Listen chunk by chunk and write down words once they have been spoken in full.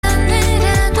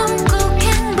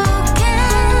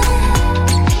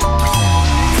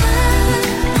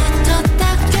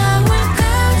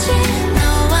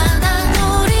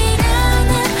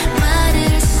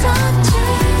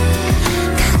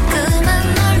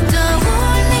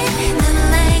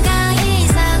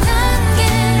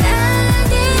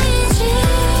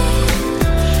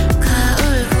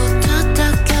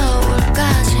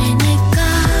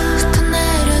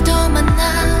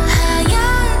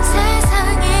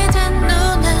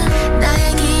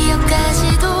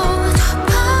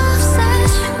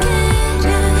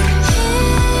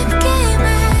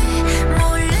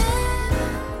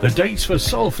The dates for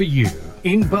Soul For You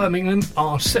in Birmingham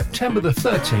are September the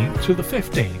 13th to the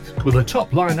 15th, with a top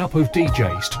lineup of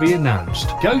DJs to be announced.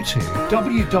 Go to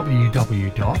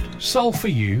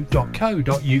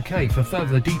www.soulforyou.co.uk for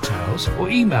further details, or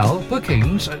email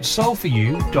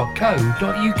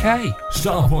bookings@soulforyou.co.uk.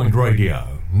 Starpoint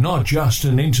Radio, not just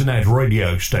an internet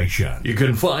radio station. You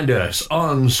can find us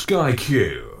on Sky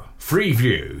Q,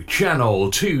 Freeview Channel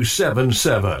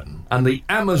 277, and the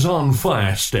Amazon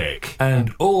Fire Stick,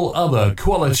 and all other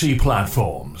quality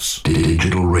platforms.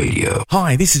 Digital radio.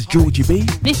 Hi, this is Georgie B.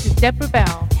 This is Deborah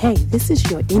Bell. Hey, this is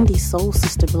your indie soul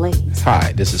sister Blaze.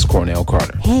 Hi, this is Cornell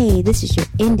Carter. Hey, this is your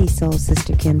indie soul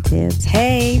sister Kim Tibbs.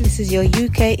 Hey, this is your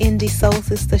UK indie soul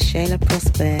sister Shayla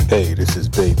Prosper. Hey, this is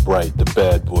Babe Bright, the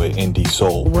bad boy indie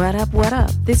soul. What up, what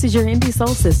up? This is your indie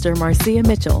soul sister Marcia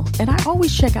Mitchell, and I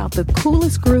always check out the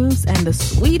coolest grooves and the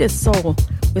sweetest soul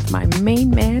with my main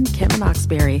man Kevin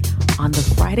Oxberry on the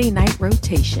Friday night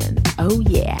rotation. Oh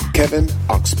yeah. Kevin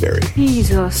Oxberry.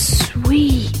 He's a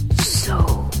sweet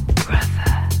soul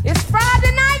brother. It's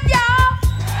Friday night, y'all.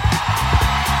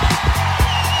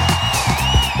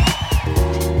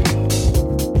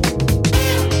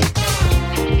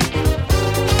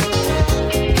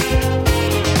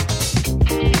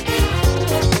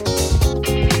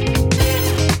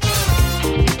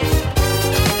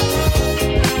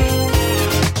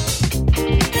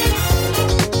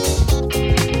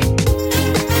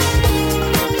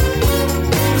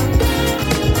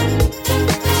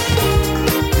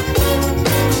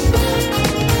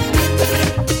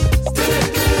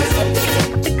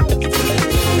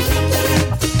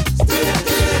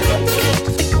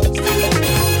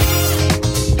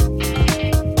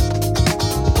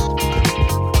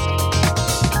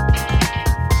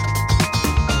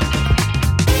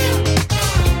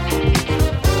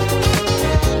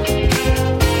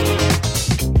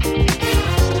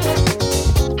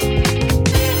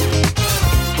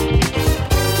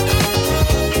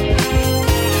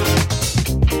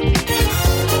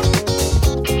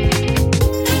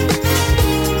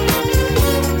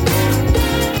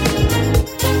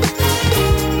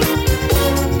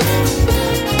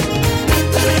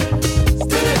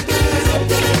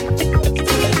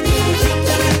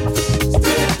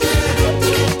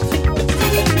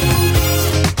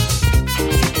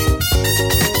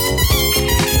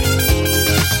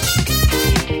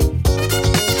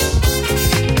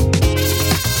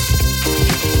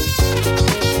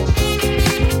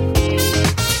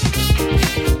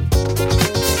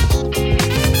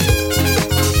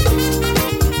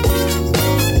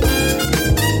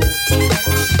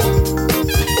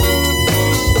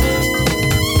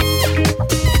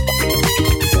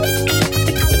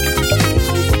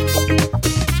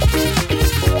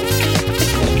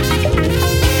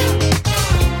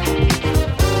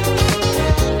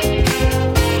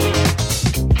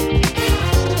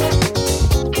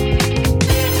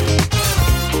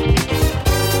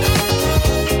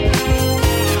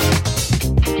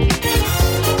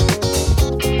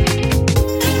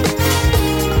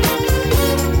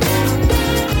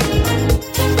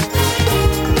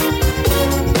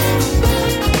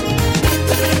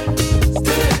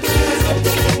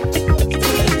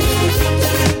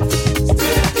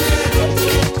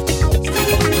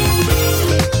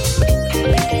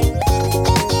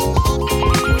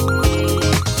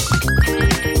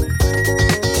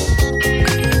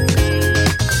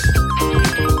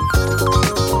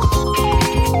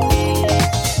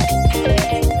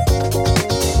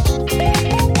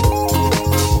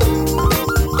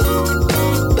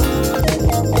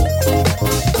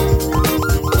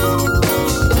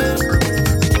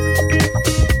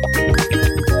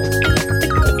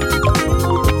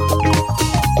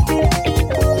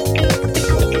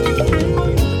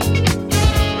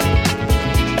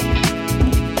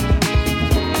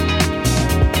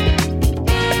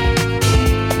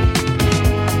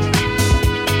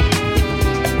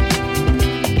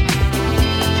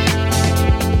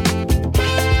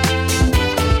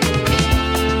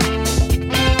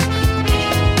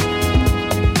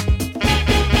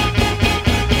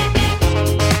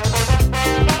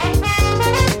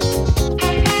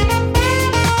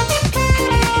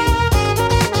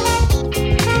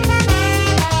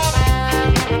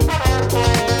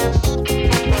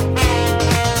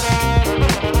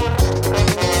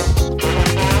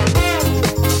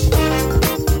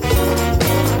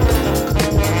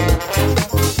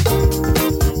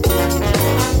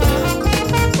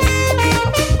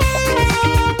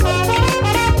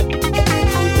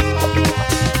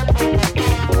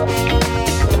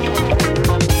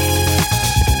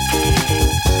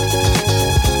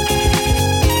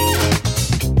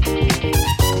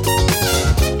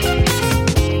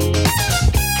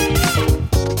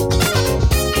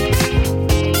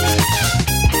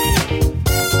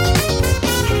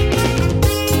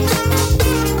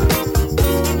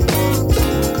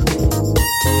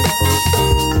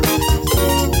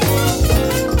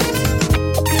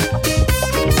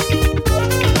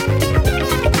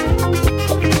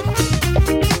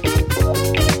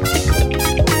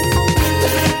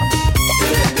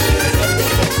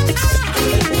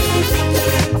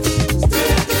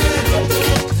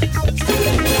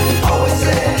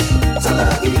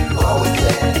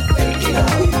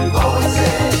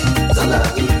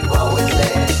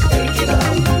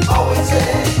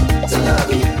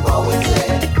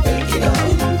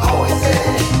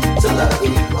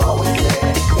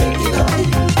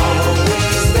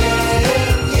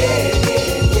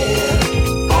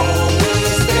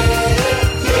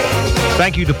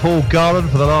 Thank you to Paul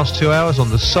Garland for the last 2 hours on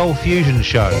the Soul Fusion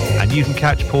Show, and you can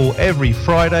catch Paul every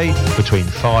Friday between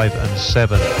 5 and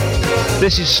 7.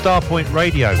 This is Starpoint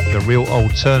Radio, the real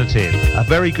alternative. A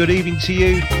very good evening to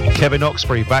you. Kevin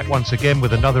Oxbury back once again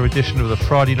with another edition of the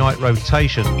Friday Night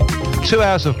Rotation. 2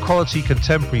 hours of quality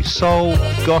contemporary soul,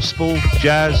 gospel,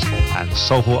 jazz and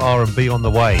soulful R&B on the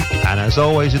way. And as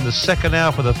always, in the second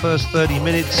hour for the first 30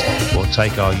 minutes, we'll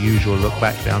take our usual look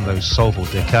back down those soulful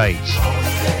decades.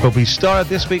 But we started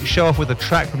this week's show off with a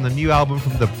track from the new album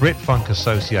from the Brit Funk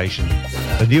Association.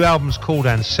 The new album's called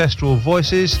Ancestral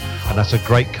Voices, and that's a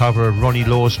great cover of Ronnie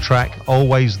Law's track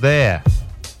Always There.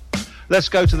 Let's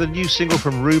go to the new single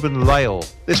from Ruben Lale,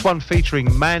 this one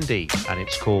featuring Mandy, and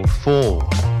it's called Fall.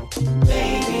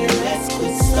 Baby, let's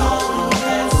quit stalling,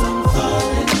 'cause I'm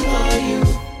falling for you.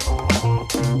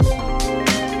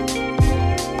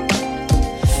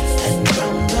 And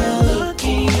from the look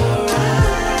in your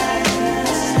eyes,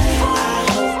 I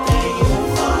hope that you're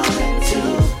falling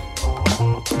too.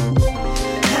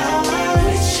 How I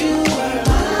wish you were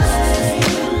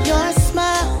mine. Your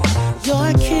smile, your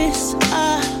kiss, a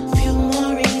few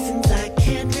more reasons I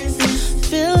can't resist.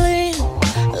 Feeling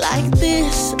like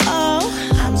this, oh,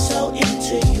 I'm so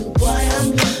into you, boy.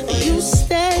 You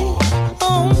stay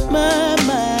on my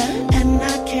mind, and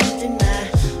I can't deny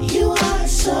you are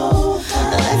so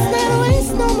fine. Let's not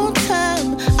waste no more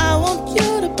time. I want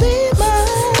you to be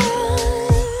mine.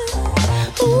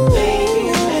 Ooh,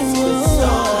 baby, let's quit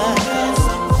stalling, 'cause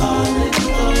I'm falling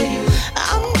for you.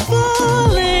 I'm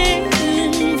falling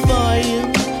for you,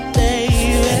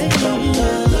 baby. From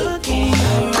the look in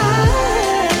your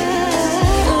eyes,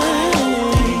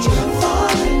 you're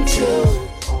falling too.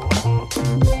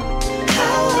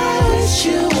 How I wish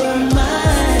you were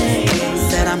mine.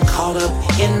 Said I'm caught up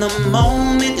in the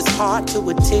moment. It's hard to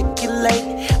articulate.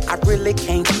 I really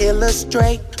can't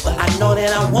illustrate, but I know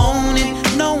that I want it.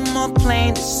 No more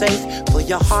playing it safe. For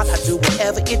your heart, I do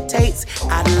whatever it takes.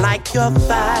 I like your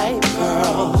vibe,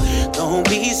 girl. Don't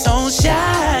be so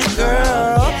shy,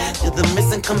 girl. You're the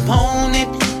missing component.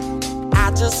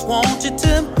 I just want you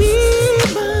to be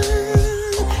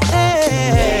mine.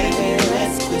 Hey.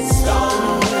 Let's quit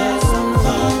stalling, 'cause I'm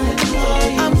falling for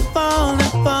you. I'm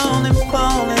falling, falling,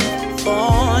 falling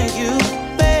for you,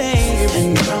 baby.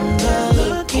 And from the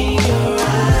look in your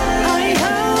eyes,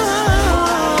 I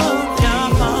hope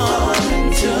you're falling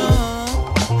too.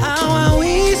 How I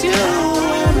wish you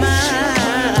were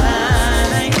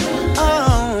mine.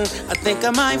 Oh, I think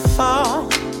I might fall,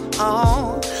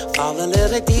 oh, fall a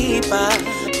little deeper.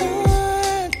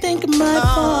 I think I might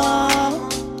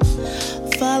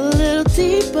fall a little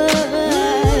deeper.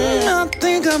 I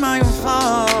think I might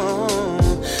fall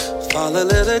a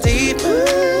little deeper.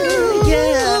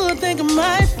 Yeah, I think I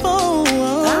might fall a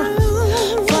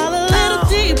little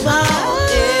deeper.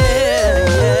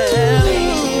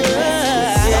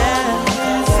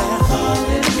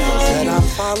 Said I'm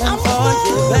falling for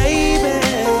you, baby.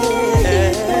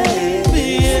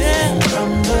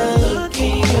 From the look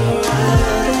in your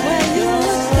eyes, the way you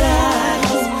look at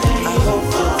me, I hope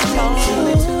you're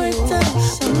falling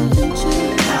something to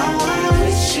how I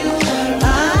wish you were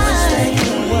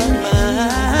mine.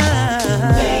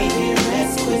 Baby,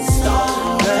 let's quit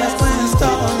stalling. Let's quit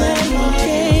stalling. Play no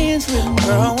games with me.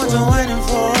 Girl, what you waiting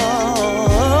for?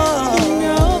 You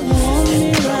know you want me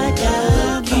right now.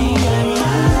 Look in your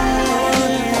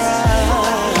eyes, I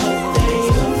hope that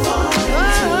you're falling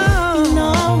too. You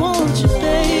know I want you,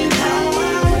 baby. How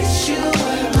I wish you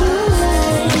were mine.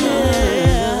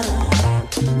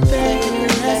 Baby,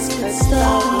 let's quit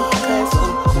stalling, 'cause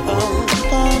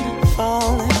I'm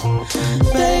falling.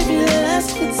 Baby, let's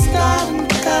quit stalling,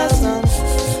 'cause I'm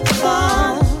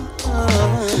falling.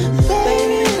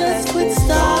 Baby, let's quit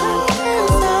stalling,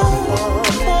 'cause I'm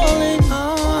falling.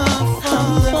 I'm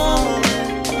falling.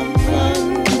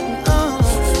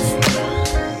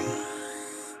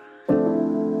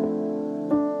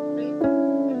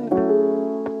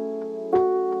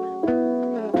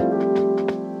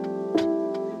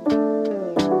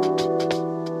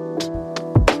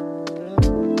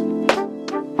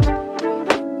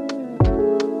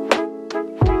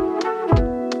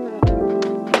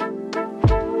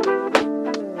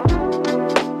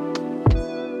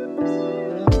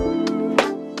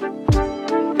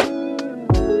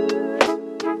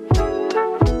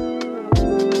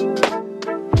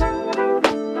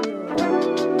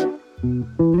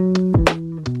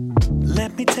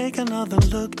 Let me take another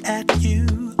look at you.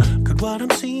 Could what I'm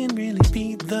seeing really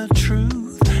be the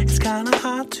truth? It's kinda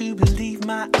hard to believe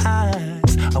my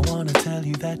eyes. I wanna tell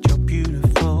you that you're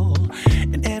beautiful,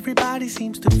 and everybody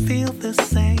seems to feel the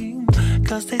same,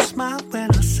 'cause they smile when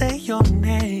I say your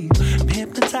name. I'm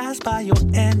hypnotized mesmerized by your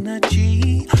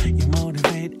energy. You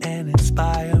motivate and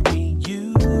inspire me.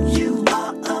 You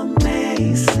are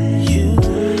amazing. You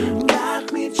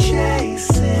got me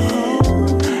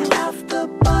chasing after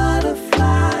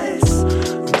butterflies,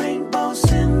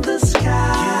 rainbows in the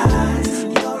skies.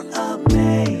 You're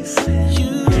amazing.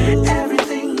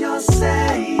 Everything you're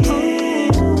saying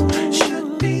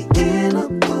should be in a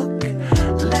book.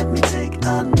 Let me take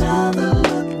another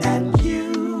look at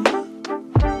you.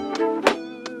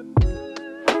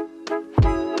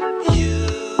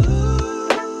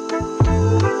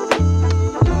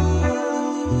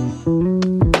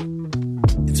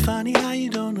 It's funny how you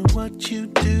don't know what you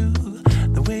do,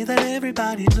 the way that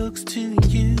everybody looks to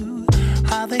you,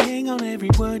 how they hang on every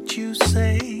word you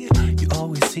say. You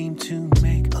always seem to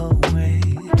make a way,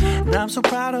 and I'm so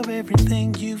proud of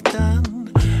everything you've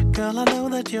done. Girl, I know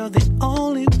that you're the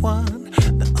only one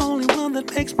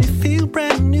that makes me feel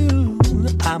brand new.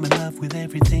 I'm in love with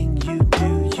everything you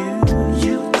do.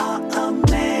 You are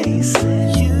amazing.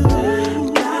 You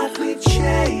got me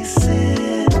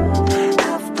chasing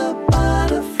after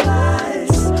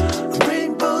butterflies,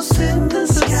 rainbows in the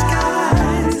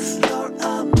skies. You're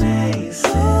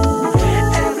amazing.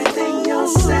 Everything you're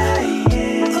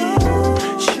saying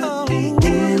should be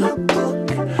in a book.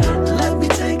 Let me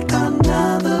take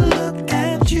another look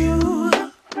at you.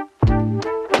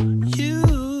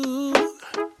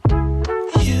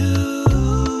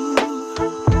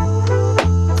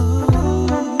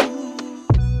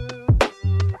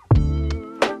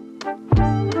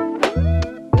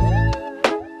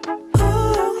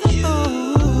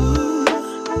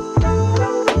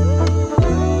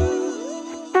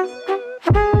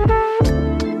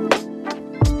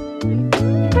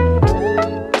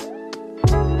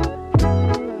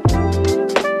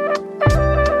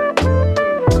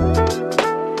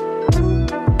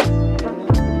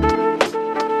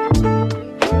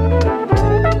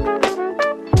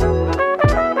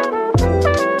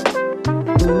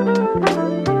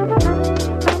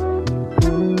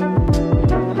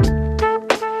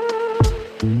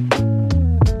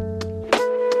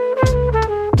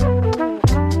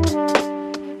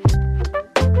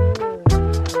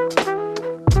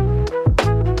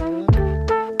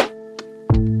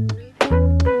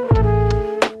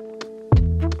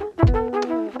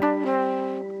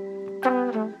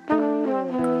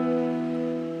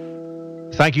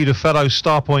 Thank you to fellow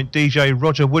Starpoint DJ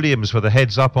Roger Williams for the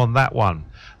heads up on that one.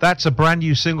 That's a brand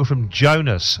new single from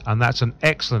Jonas, and that's an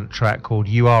excellent track called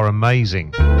You Are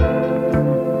Amazing.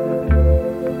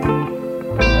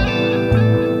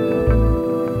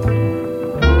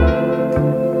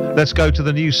 Let's go to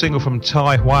the new single from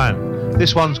Taiwan.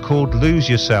 This one's called Lose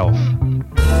Yourself.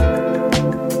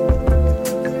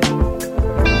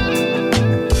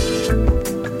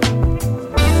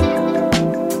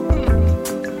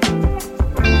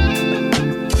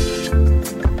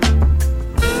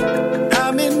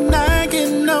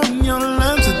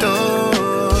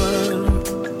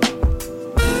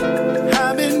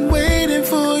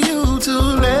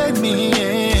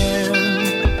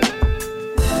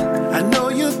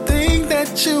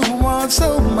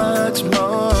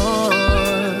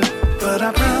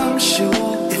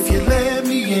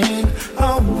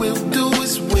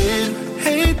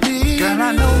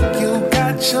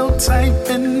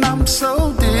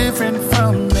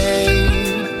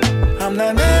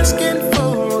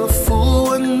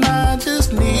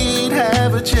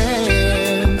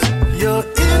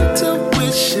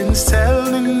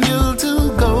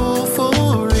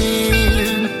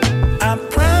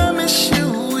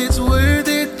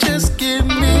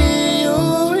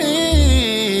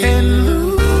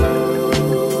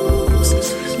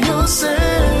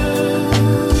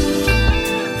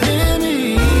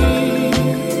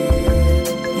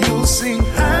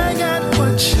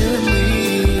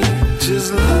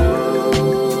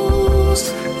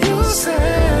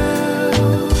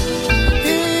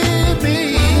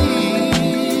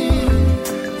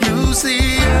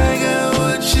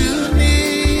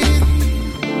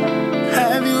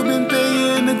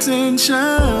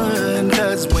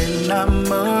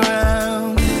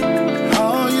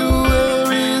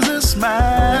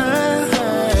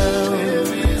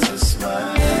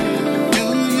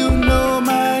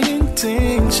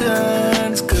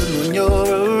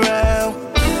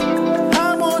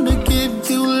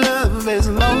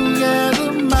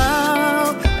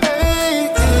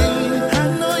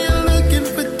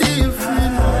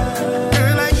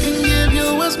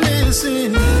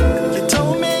 You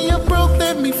told me you're broke,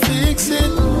 let me fix it.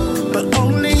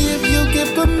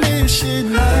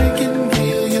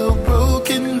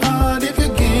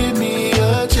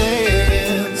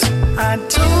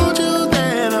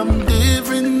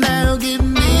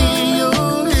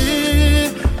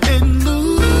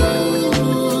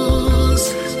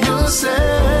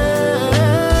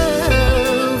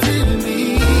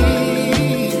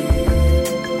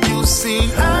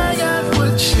 see, I got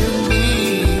what you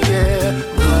need, yeah.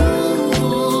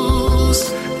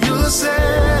 Lose yourself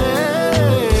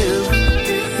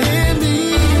in me,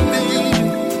 baby.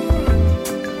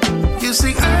 You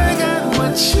see, I got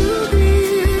what you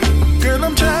need. Girl,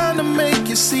 I'm trying to make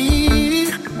you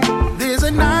see there's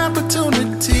an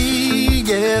opportunity,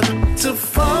 yeah, to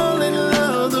fall in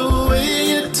love the way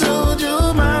you told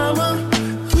your mama.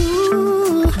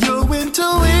 Ooh, your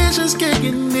intuition's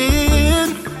kicking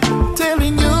in,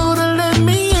 telling you to let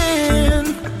me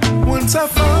in. Once I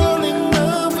fall in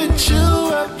love with you,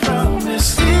 I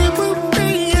promise it will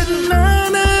be an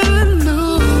honor to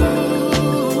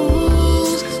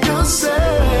lose yourself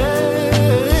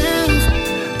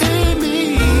in me.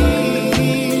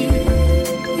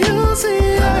 You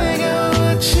see, I got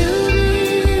what you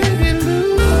need.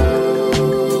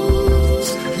 Lose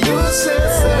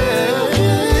yourself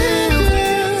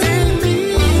in me.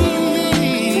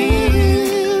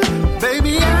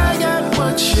 Baby, I got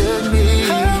what you need.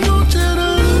 I want you to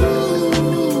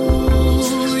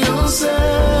lose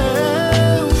yourself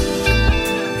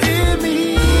in me.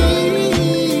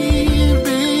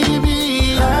 Baby,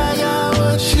 I got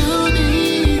what you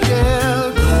need, girl.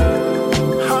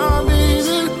 Oh,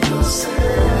 baby,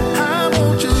 I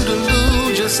want you to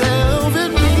lose yourself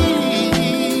in me.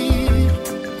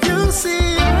 You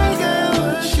see, I got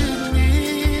what you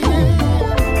need.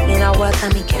 You know what?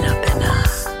 Let me get up and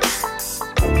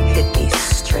hit these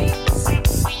streets.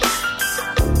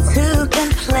 Who can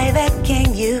play that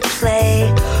game you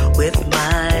play with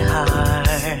my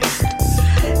heart?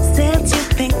 Since you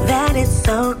think that it's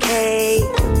okay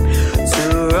to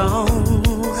roam,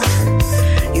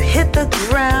 you hit the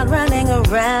ground running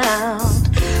around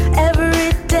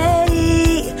every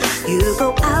day. You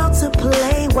go out to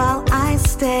play while I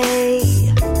stay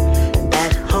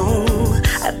at home.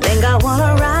 I think I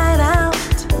wanna ride out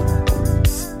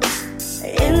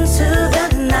into the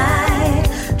night,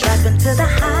 drive into the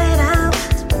hideout,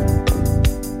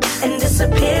 and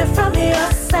disappear from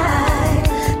your side.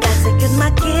 Got to get my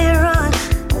gear on.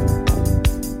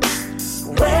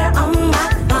 Where are my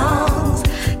thongs?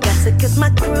 Got to get my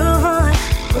groove on.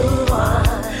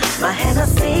 My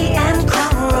Hennessy and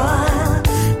Crown Royal.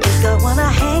 Think I wanna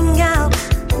hang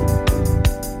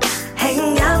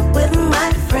out with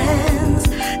my friends.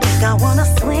 Think I wanna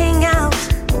swing out,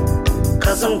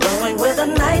 'cause I'm going where the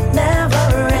night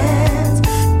never ends.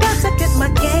 Got to get my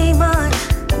game on.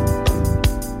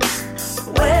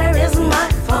 Where is my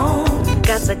phone?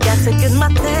 Got to get my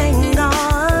thing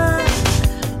on.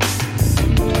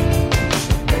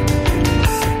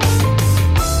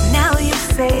 Now you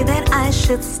say that I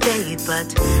should stay, but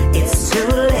it's too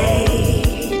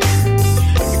late.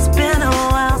 It's been a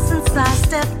while since I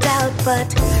stepped out, but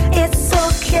it's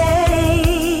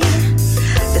okay.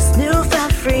 This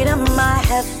newfound freedom I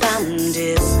have found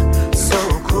is so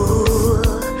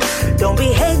cool. Don't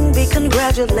be hating, be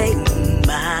congratulating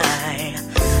my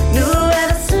new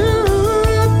attitude.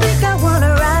 Think I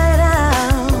wanna ride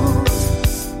out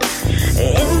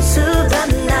into the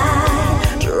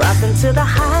night, drop into the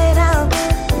hideout,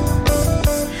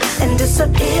 and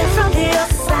disappear from your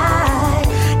side.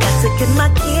 Got to get my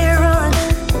gear on.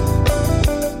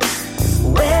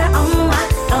 Where are my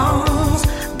thongs?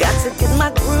 Got to get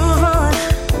my groove on.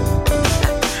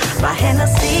 My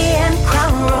Hennessy and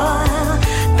Crown Royal.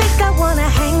 Think I wanna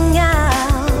hang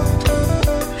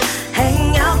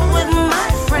out with my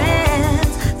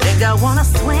friends. Think I wanna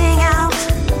swing out,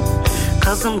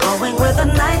 'cause I'm going where the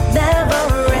night never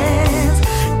ends.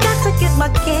 Got to get my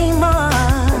game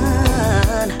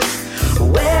on.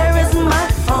 Where is my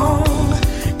phone?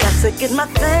 Got to get my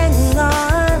thing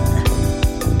on.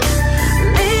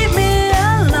 Leave me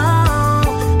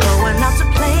alone, going out to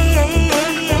play.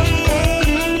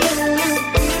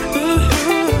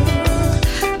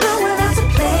 Going out to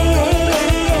play.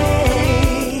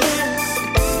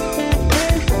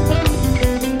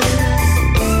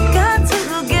 Got to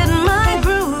get my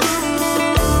groove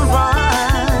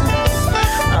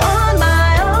on my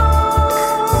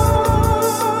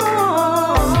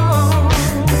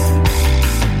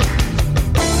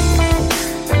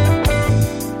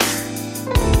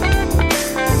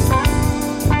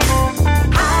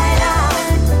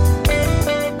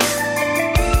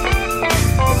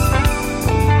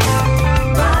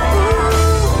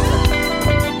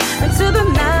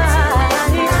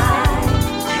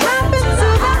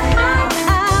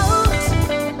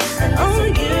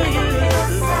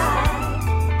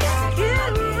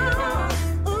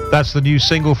That's the new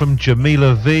single from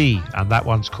Jamila V, and that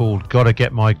one's called Gotta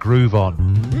Get My Groove On.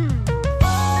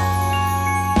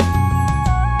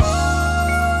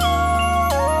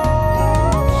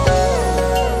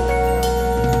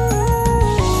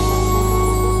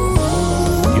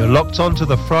 locked on to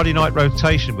the Friday night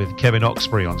rotation with Kevin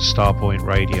Oxbury on Starpoint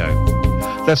Radio.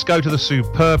 Let's go to the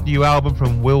superb new album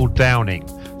from Will Downing.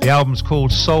 The album's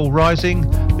called Soul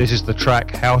Rising. This is the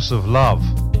track House of Love.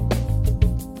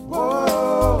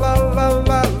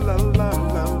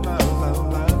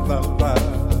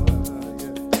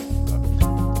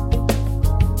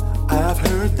 I've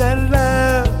heard that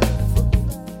love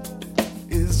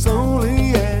is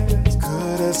only as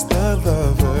good as the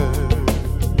lover,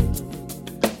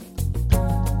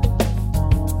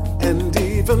 and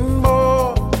even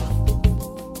more,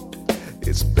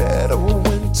 it's better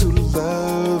when to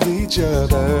love each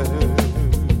other.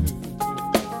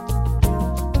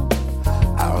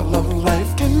 Our love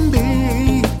life can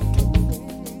be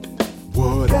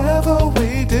whatever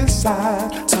we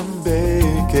decide to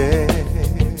make it.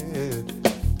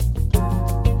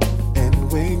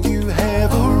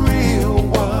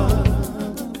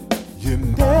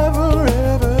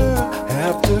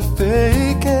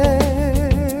 Fake it.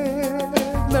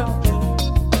 No,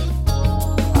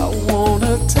 I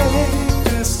wanna take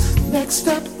this next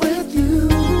step with you.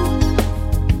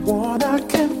 One I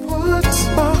can put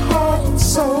my heart and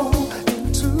soul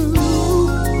into.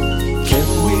 Can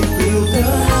we build a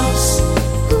house?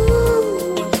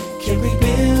 Ooh, can we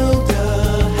build a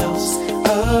house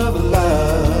of love?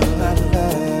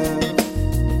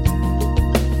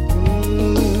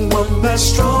 One that's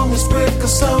strong as brick or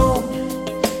stone.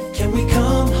 Can we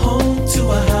come home to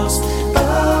a house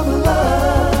of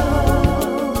love?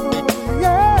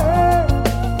 Yeah,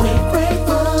 we're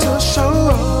grateful to show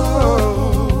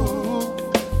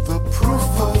the proof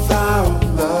of our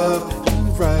love in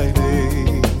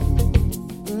writing.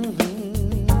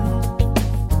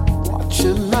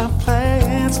 Watching our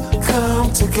plans come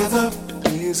together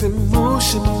is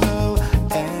emotional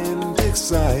and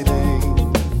exciting.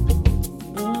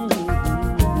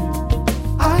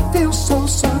 So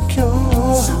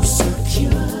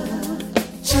secure,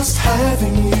 just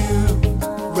having you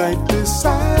right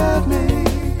beside me.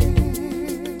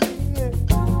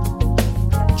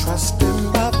 Trusting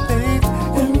my faith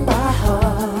in my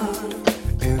heart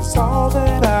is all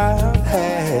that I've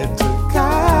had to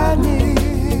guide me.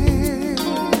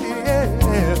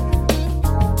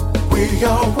 We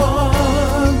are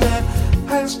one that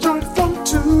has joined from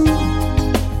two.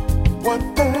 What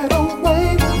better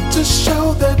way to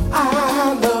show that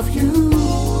I love you?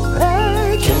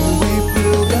 Hey, can we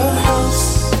build a house?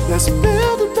 Let's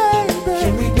build it, baby.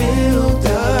 Can we build a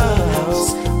house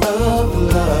of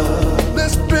love?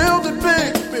 Let's build it,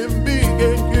 baby, me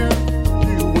and you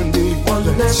and me. One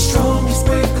that's strong as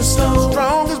brick or stone.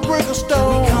 Strong as brick or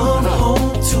stone. Can we come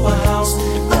home to a house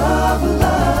of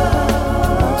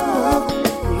love?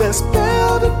 Let's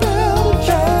build it, baby.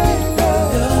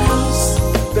 A house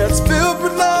that's built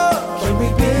with love. Can we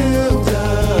build a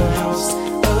house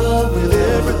with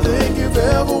everything you've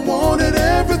ever wanted,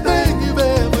 everything you've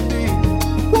ever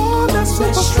needed? One that's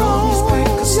so strong as brick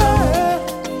or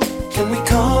stone. Can we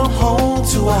come home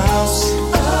to a house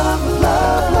of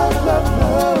love, love, love,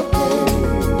 love?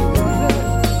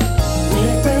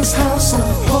 Make this house a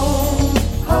home.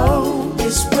 Home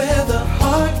is where the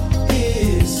heart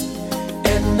is,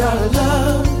 and our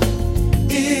love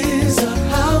is a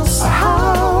house. A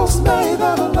house made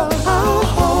out of love. Our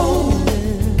home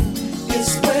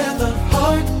is where the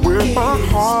heart is. My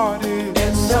heart is.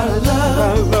 And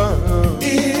our love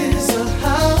is a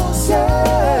house. Yeah.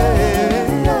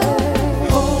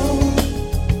 Home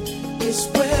is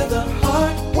where the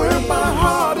heart where is. My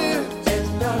heart is.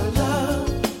 And our love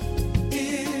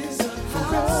is a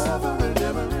house. Forever and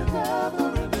ever and ever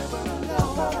and ever and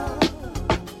ever.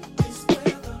 Is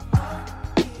where the heart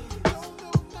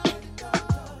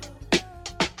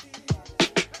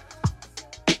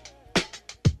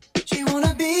is. She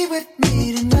wanna be with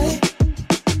me tonight.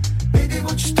 Baby,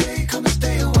 won't you stay? Come and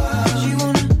stay a while. She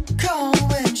wanna call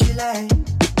when she like.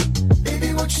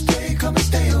 Baby, won't you stay? Come and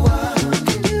stay a while.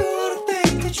 Can do all the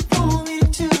things that you want me to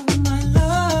do, my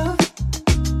love.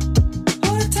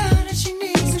 All the time that she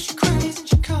needs, that she craves and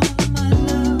she calls my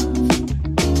love.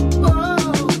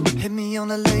 Whoa. Hit me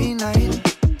on a late night.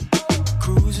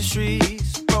 Cruise the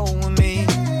streets, roll with me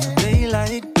till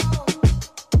daylight.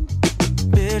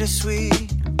 Bittersweet.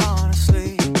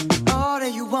 Honestly, all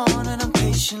that you want, and I'm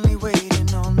patiently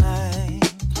waiting all night.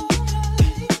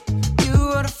 You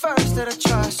are the first that I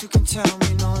trust, you can tell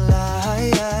me no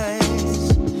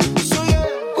lies. So yeah,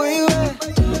 where you at?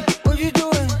 What you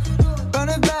doing?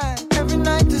 Running back every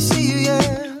night to see you,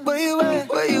 yeah. Where you at?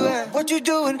 Where you at? What you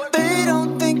doing? They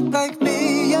don't think like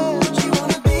me, yeah. She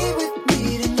wanna be with me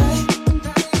tonight.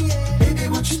 Baby,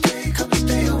 won't you stay? Come and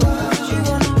stay a while. She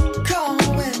wanna call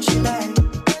when she like.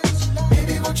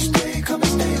 Baby, won't you stay? Come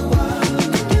and stay a while.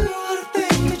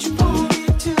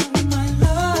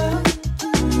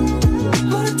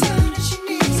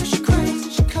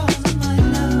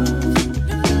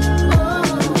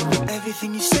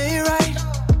 say it right,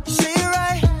 say it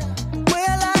right. Way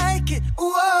I like it.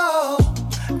 Whoa,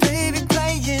 baby,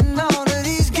 playing all of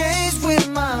these games with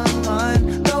my mind.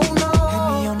 No, no. Hit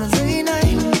me on the late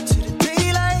night to the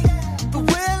daylight. The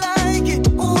way I like it.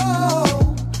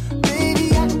 Whoa, baby,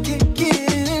 I can't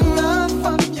get enough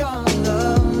of your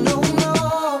love. No, no.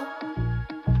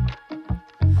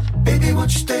 Baby,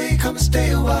 won't you stay? Come and stay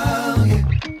a while, yeah.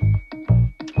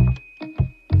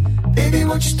 Baby,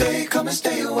 won't you stay? Come and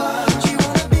stay a while. Do you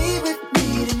wanna be with me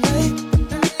tonight?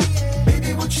 Baby,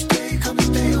 won't you stay? Come and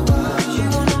stay a while. Do you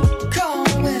wanna call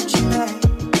when you like?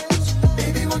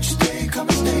 Baby, won't you stay? Come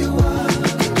and stay a while.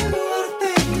 I can do all the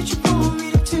things that you want me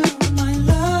to do, my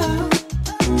love.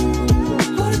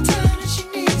 All the time that she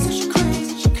needs, that she craves,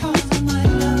 that she calls me my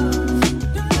love.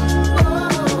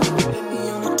 Hit me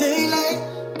on the daylight,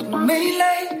 on the main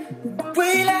light, the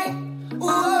way light.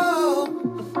 Whoa,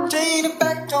 take it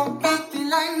back, don't make me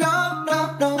like no, no,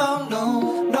 no, no, no,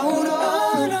 no, no,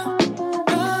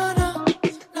 no, no, no, no,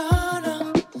 no,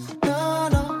 no,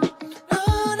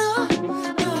 no,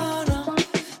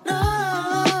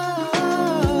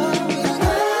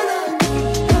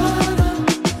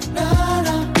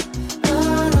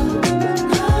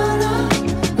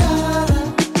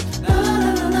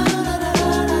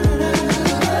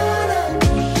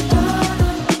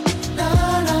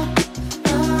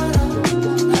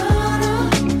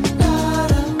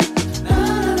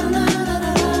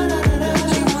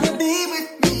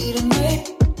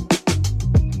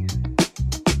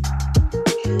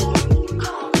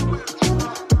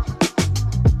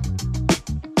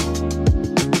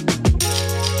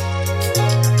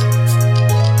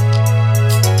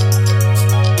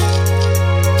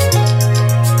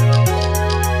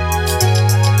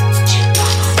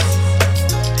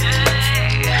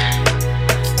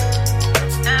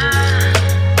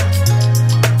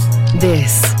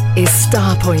 This is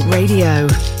Starpoint Radio.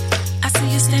 I see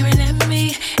you staring at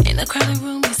me in a crowded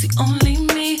room. You see only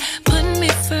me. Putting me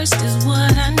first is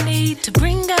what I need to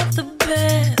bring out the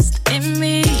best in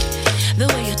me. The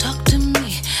way you talk to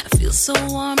me, I feel so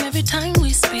warm every time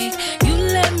we speak. You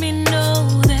let me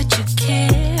know that you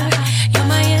care. You're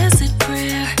my answered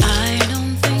prayer. I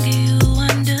don't think you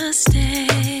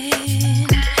understand.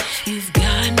 You've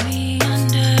got me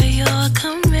under your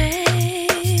command.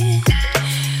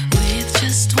 With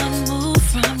just one move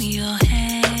from your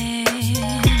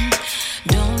hand.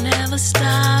 Don't ever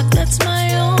stop, that's my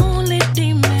only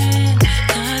demand.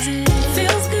 'Cause it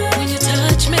feels good when your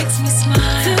touch makes me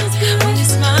smile. Feels good when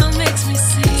your smile makes me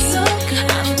see. So good.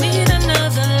 I don't need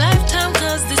another lifetime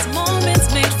 'cause this moment's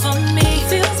made for me.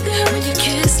 Feels good when your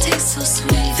kiss tastes so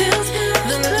sweet. Feels good.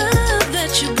 The love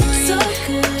that you bring. So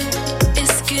good.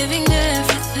 It's giving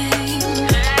everything.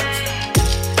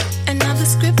 And now the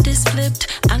script is flipped.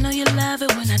 I know you love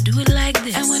it when I do it like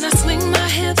this. And when I swing my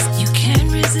hips, you can't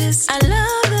resist. I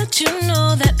love that you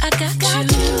know that I got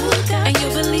you. And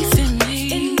your belief in me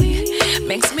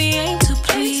makes me aim to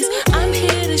please. I'm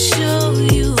here to show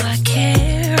you I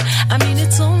care. I mean,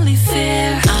 it's only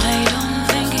fair. I don't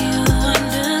think you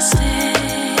understand.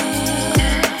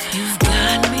 You've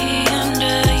got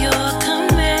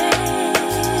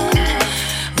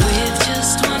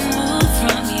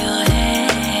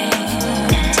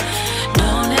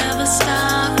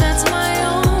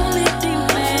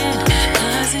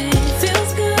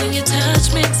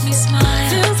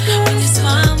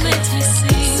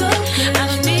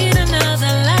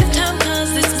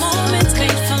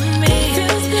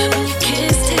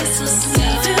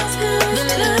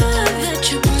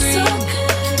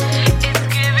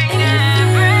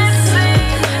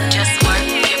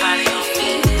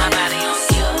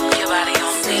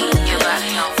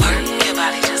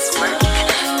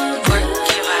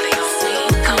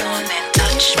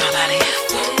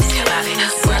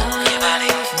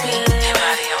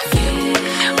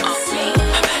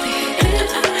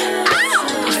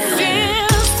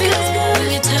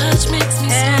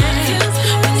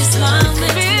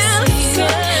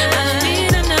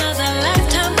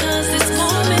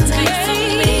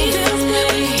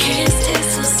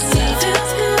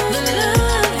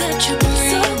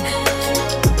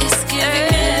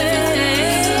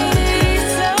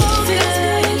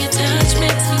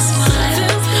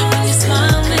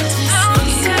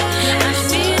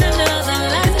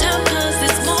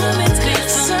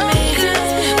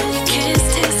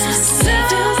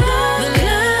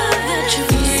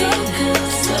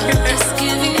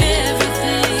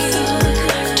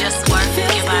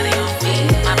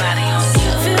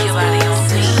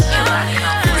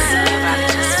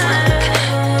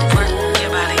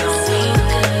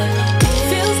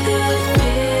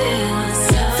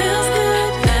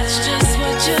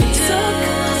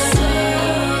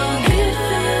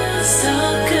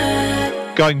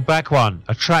Going back one,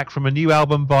 a track from a new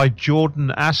album by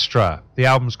Jordan Astra. The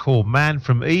album's called Man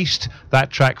from East,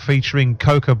 that track featuring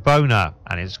Coca Bona,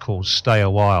 and it's called Stay a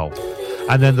While.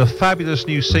 And then the fabulous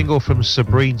new single from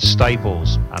Sabrine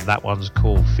Staples, and that one's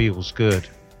called Feels Good.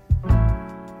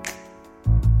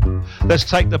 Let's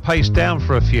take the pace down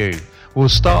for a few. We'll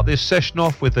start this session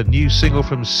off with a new single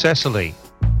from Cecily.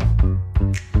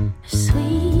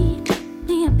 Sweet,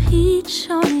 be a peach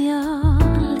on your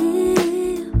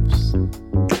lips,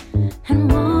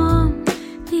 and warm,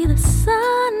 be the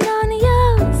sun on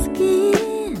your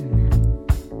skin.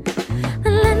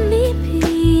 And let me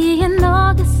be an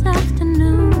August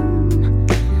afternoon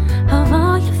of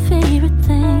all your favorite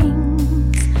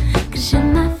things, 'cause you're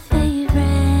my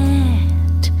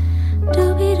favorite.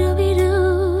 Doobie doobie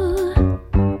doo.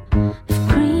 If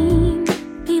green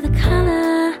be the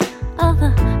color of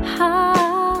the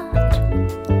heart,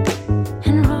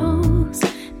 and rose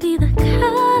be the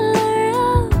color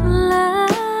of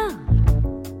love,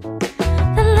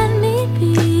 then let me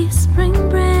be a spring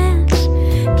branch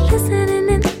glistening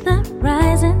in the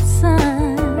rising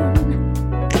sun,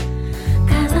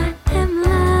 'cause I am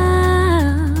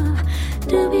love.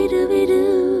 Doobie doobie doo.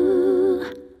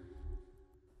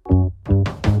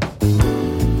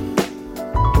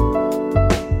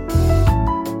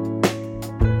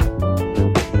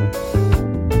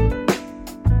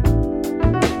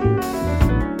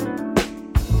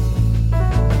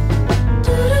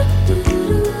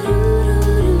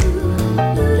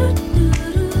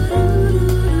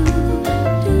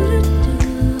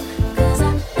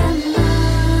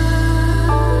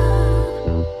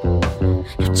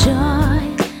 If joy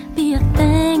be a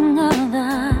thing of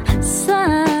the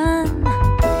sun,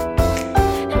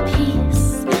 and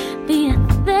peace be a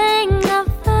thing of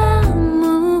the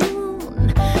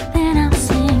moon, then I'll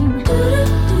sing.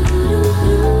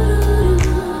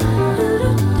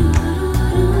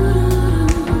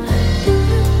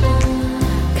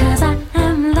 'Cause I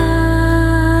am love,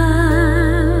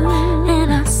 and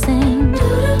I'll sing.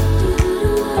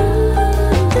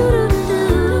 'Cause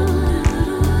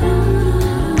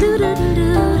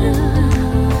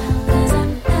I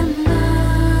am love.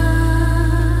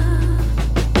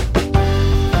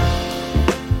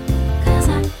 'Cause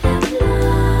I am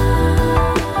love.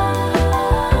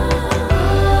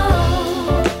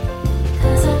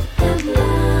 'Cause I am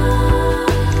love.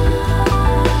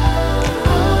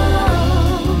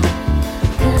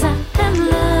 'Cause I am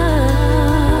love.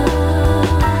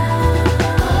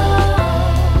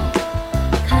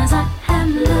 'Cause I am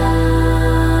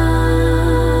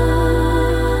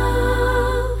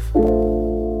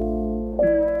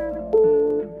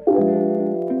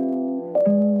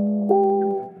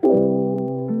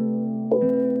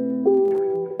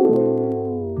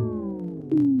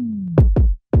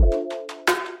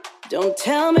Don't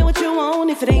tell me what you want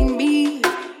if it ain't me.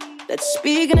 That's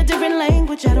speaking a different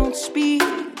language I don't speak.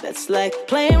 That's like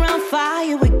playing around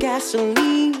fire with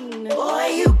gasoline. Boy,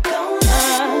 you gon'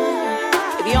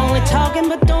 if you're only talking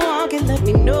but don't walk it, let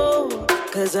me know.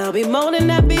 'Cause I'll be more than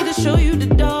happy to show you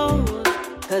the door.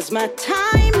 'Cause my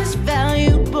time is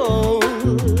valuable.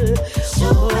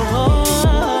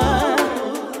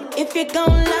 If you're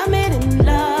gon' love me, then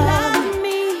love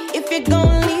me. If you're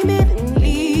gon' leave me, then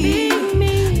leave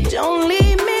me. Don't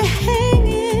leave me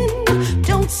hanging.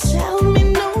 Don't sell me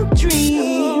no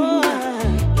dream.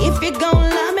 If you're gon'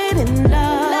 love me, then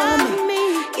love me.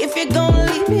 If you're gon'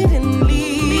 leave me, then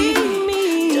leave me.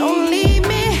 Don't leave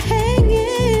me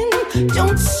hanging.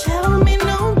 Don't sell me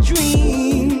no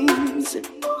dreams.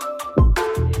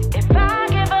 If I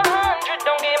give 100,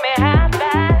 don't give me half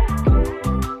back.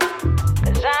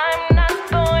 'Cause I'm not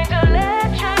going to let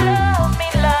you love me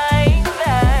like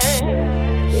that.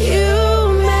 You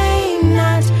may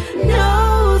not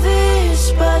know this,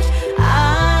 but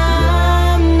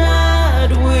I'm not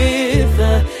with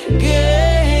the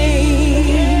games.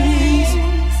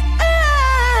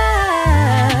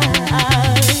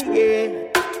 Yeah.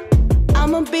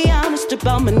 I'ma be honest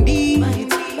about my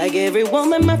needs. Like every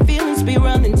woman, my feelings be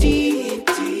running deep.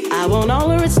 I want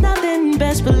all or it's nothing,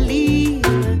 best believe.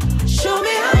 Show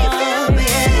me how you feel, baby.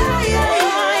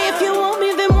 If you want me,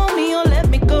 then want me or let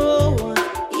me go.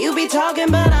 You be talking,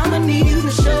 but I'ma need you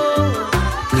to show.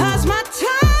 'Cause my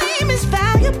time is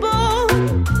valuable.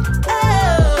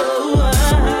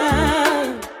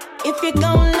 If you're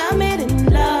gon' love me, then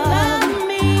love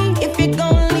me. If you're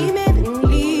gon' leave me, then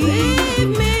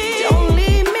leave me. Don't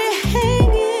leave me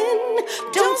hanging.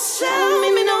 Don't sell me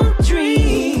no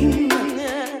dream.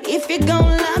 If you're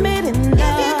gon' love me, then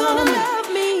love me.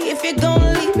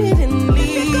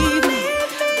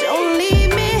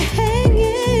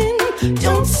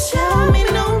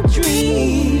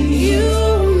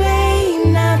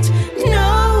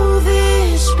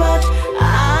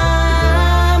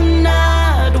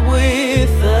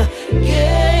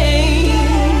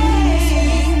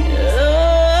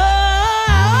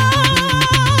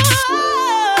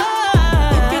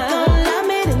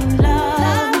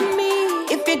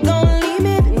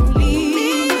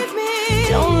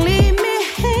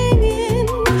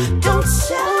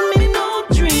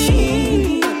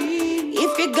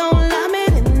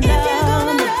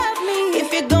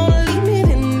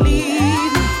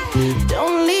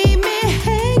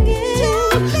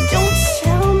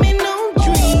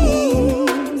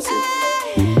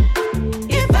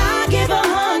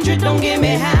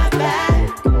 half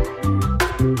back.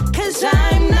 'Cause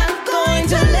I'm not going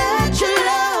to let you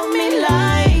love me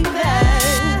like that.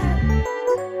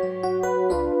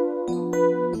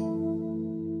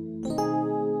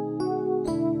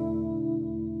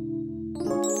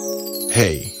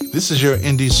 Hey, this is your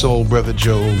indie soul brother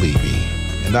Joe Levy,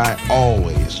 and I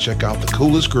always check out the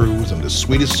coolest grooves and the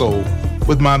sweetest soul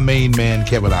with my main man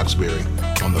Kevin Oxberry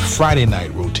on the Friday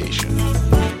night rotation.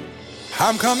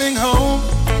 I'm coming home.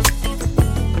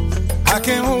 I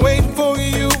can't wait for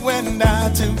you and I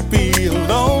to be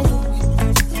alone.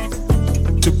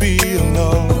 To be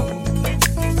alone.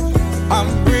 I'm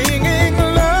bringing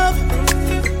love.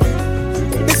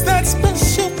 It's that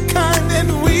special kind that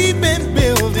we've been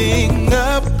building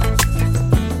up.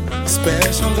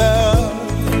 Special love.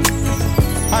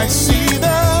 I see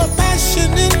the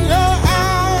passion in your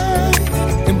eye.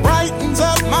 It brightens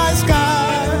up my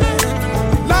sky.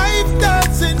 Life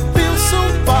doesn't feel so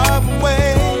far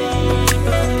away.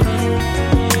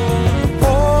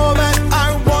 All that I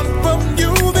want from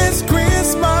you this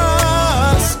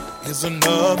Christmas is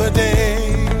another day.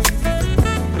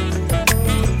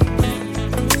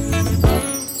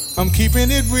 I'm keeping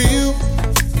it real.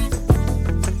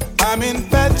 I'm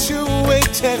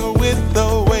infatuated with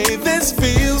the way this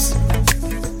feels.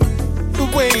 The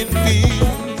way it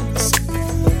feels.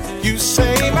 You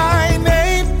say my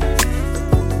name.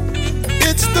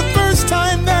 It's the first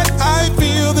time that I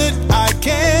feel that I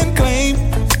can claim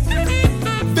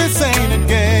this ain't a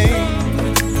game.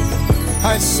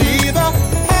 I see the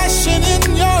passion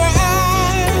in your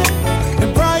eye.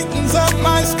 It brightens up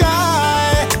my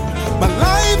sky. My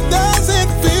life doesn't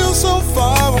feel so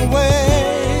far away.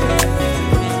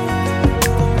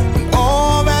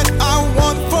 All that I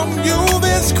want from you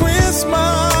this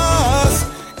Christmas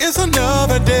is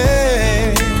another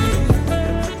day.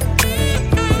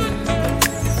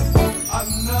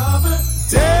 Another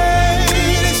day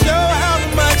to show how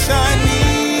much I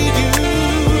need you.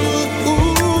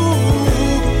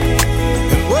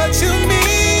 And what you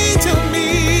mean to me.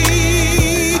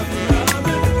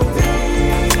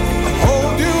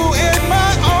 Hold you in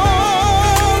my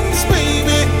arms,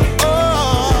 baby.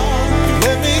 Oh,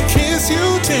 let me kiss you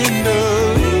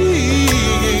tenderly.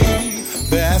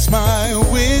 That's my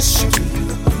wish.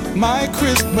 My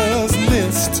Christmas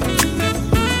list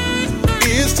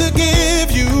is to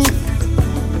give you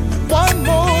one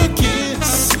more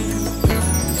kiss.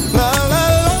 La la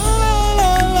la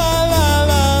la la la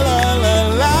la la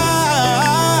la.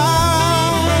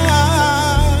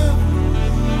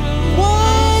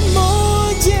 One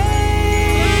more day.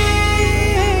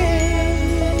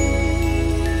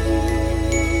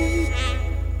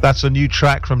 That's a new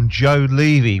track from Joe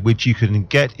Levy, which you can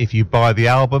get if you buy the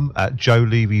album at Joe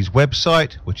Levy's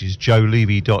website, which is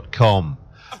joelevy.com.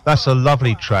 That's a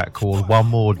lovely track called One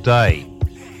More Day.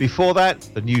 Before that,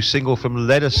 the new single from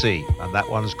Ledisi, and that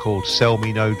one's called Sell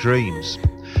Me No Dreams.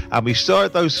 And we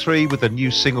started those three with a new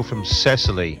single from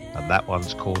Cecily, and that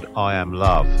one's called I Am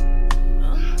Love.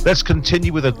 Let's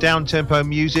continue with the down-tempo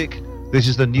music. This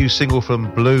is the new single from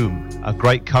Bloom, a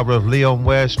great cover of Leon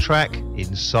Ware's track,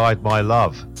 Inside My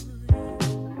Love.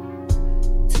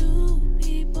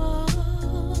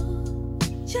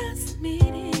 Just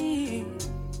meeting,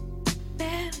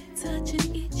 barely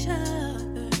touching each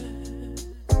other.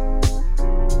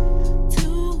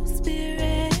 Two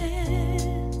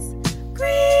spirits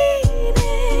greeting,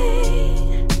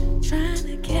 trying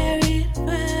to carry it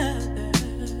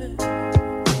further.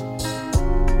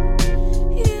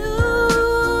 You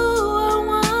are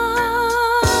one,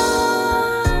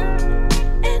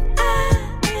 and I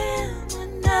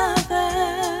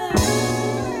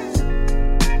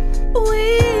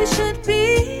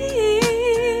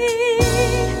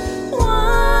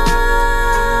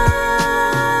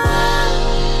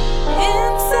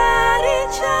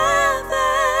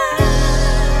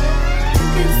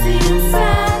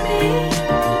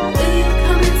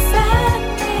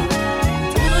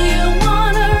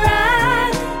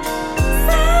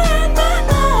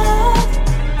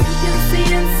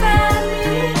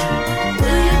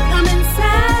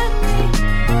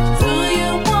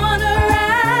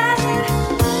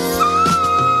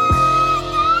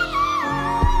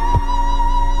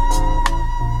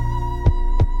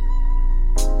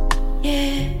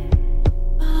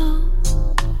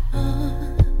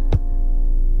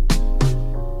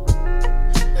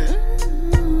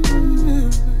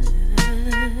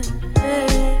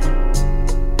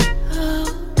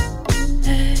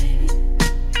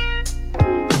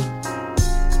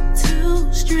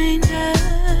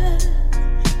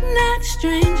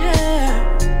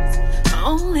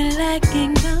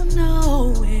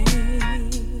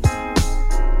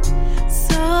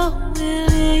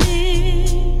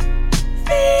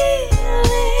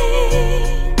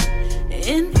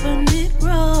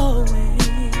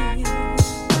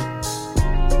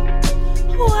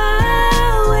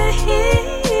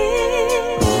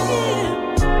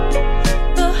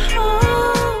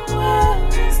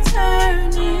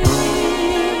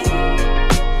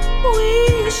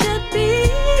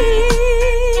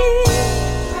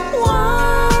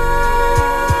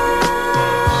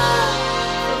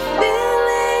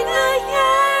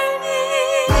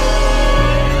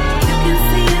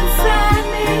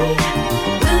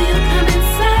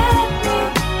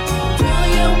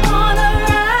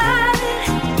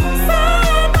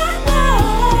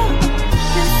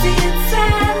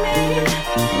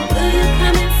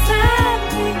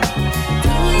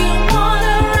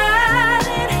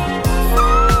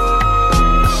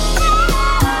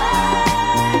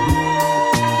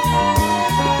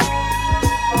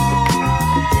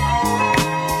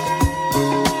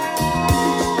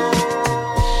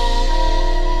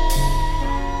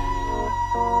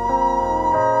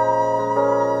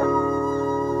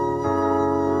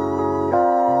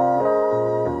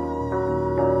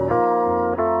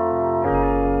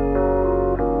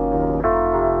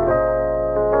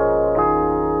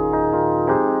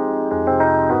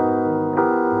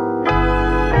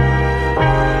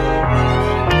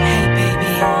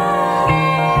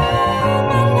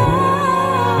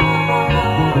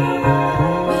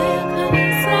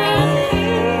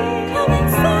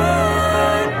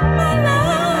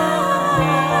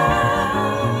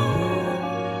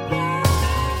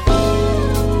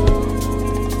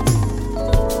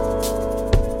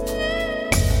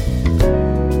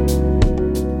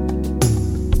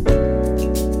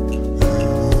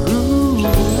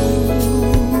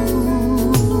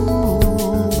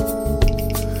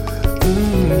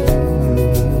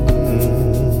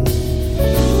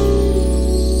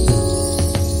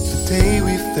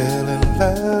fell in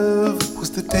love was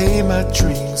the day my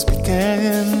dreams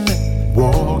began.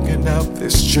 Walking out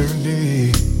this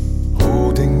journey,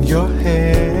 holding your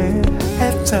hand.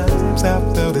 At times I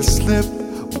felt it slip,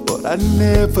 but I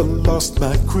never lost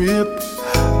my grip.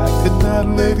 I could not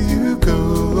let you go,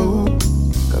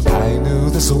 'cause I knew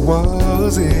this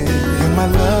was it. You're my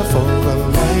love for a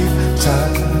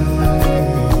lifetime.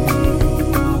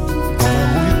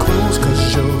 Hold you close 'cause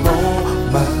you're all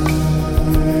mine.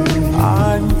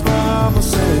 I'm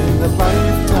promising a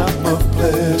lifetime of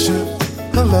pleasure,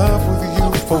 a love with you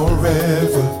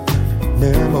forever.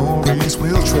 Memories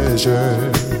we'll treasure.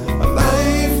 A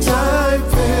lifetime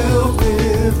filled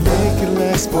with make it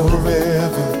last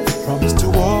forever. Promise to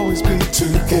always be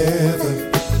together.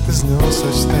 There's no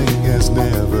such thing as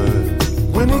never.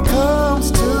 When it comes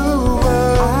to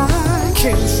us, I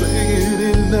can't say it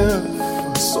enough.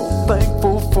 I'm so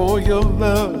thankful for your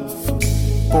love.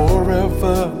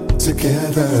 Forever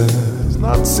together does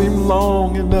not seem long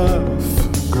enough.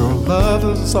 Girl,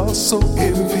 others are so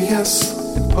envious.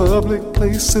 In public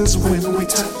places when we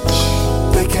touch,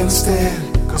 they can't stand,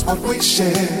 'cause what we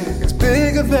share is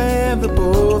bigger than the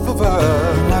both of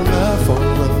us. My love for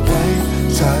a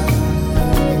lifetime.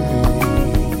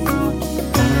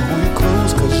 Hold you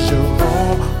close 'cause you're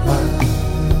all mine.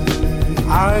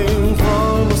 I'm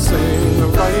promising a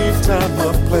lifetime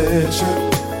of pleasure,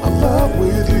 a love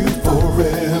with you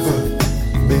forever.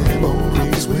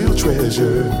 Memories we'll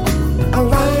treasure. A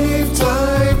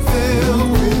lifetime filled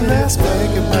with last back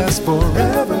and last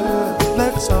forever.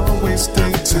 Let's always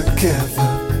stay together.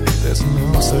 There's no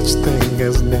such thing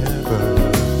as never.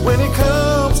 When it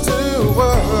comes to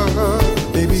us,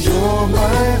 baby, you're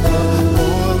my love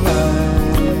for life.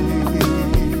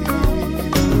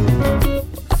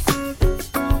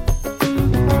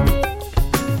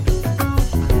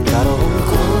 Gotta hold you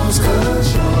close 'cause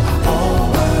you're all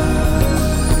mine.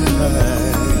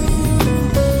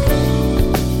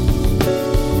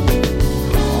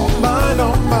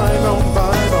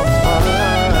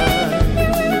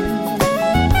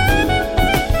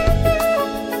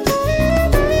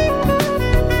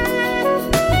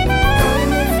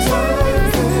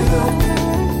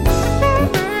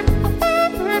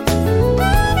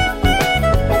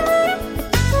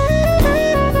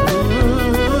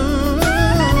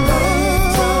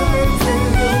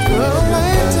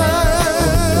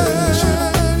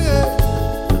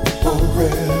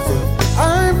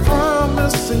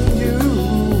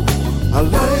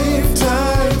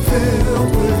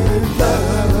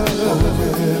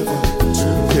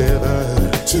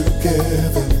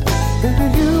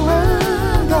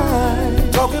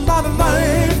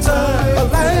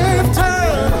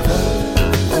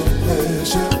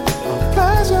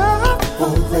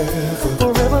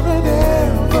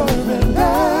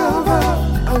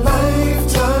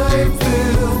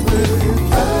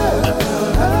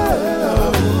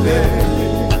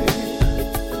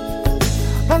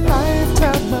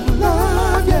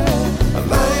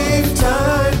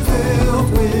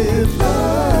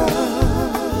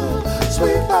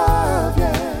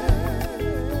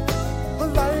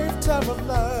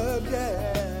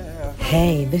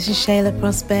 Hey, this is Shayla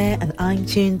Prosper, and I'm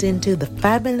tuned into the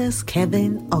fabulous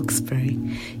Kevin Oxbury.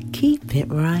 Keep it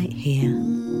right here.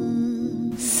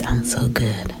 Sounds so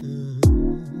good.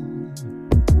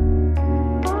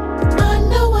 I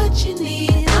know what you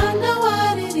need, I know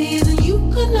what it is, and you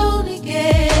can only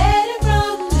get it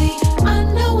from me. I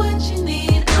know what you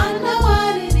need, I know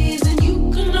what it is, and you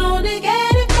can only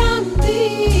get it from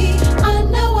me. I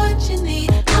know what you need,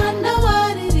 I know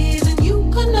what it is, and you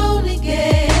can only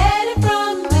get it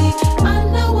from me. I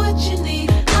know what you need,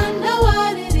 I know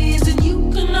what it is, and you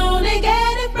can only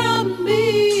get it from me.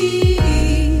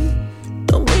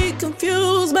 Don't be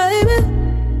confused, baby.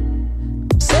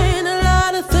 Saying a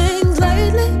lot of things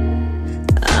lately.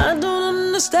 I don't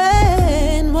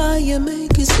understand why you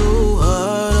make it so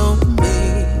hard on me.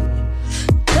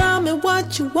 Tell me what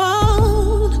you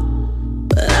want,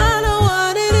 but I know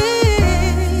what it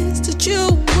is that you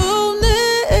will need.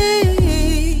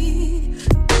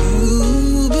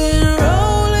 You've been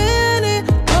rolling it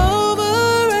over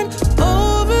and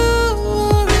over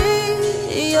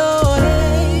in your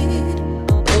head.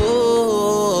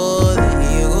 Oh, there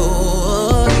you go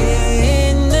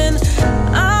again. And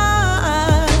I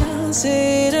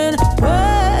sit and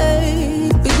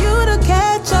wait for you to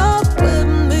catch up with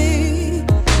me,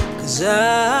 'cause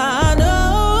I know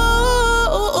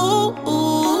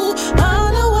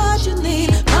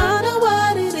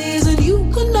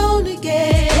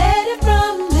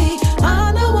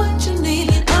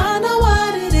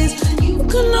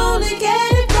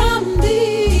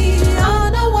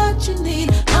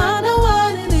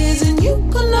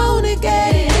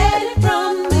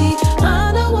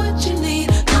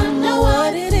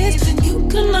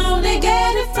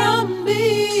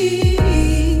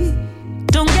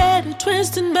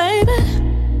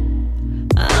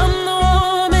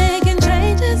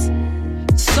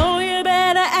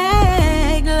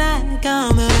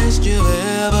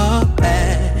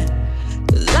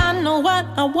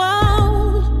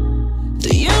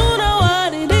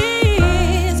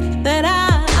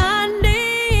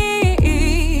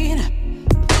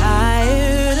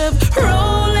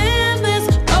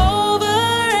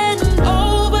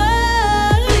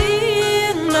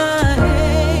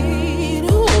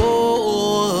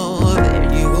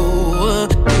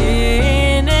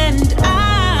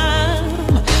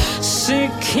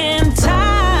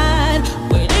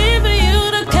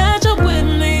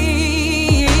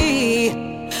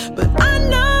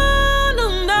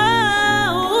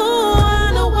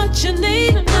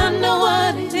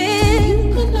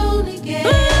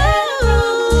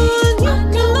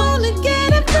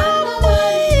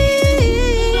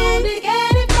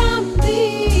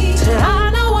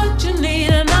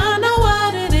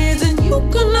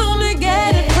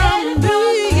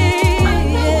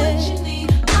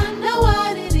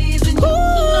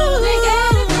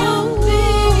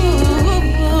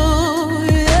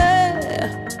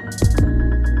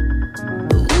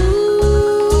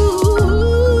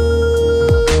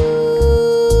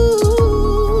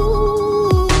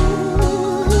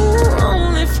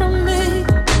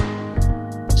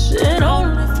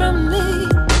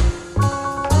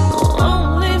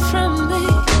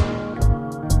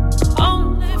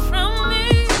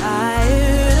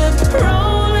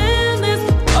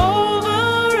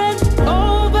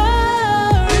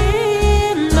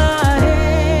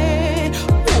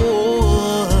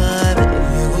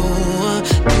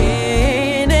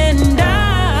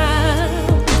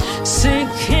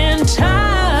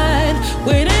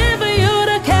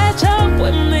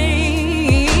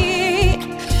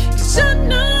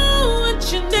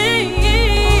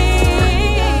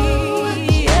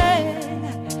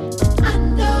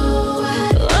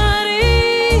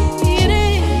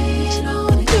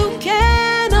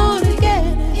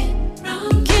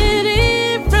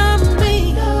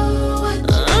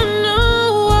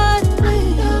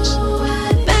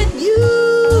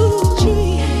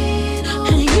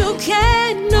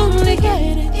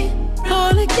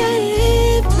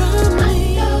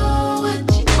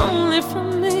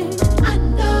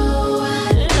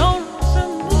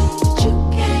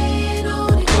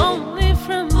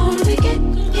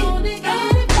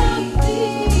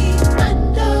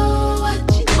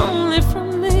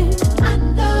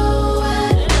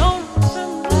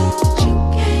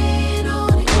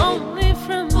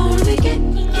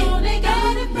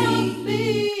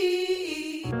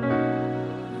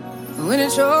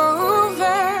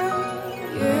over,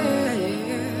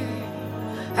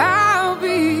 I'll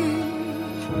be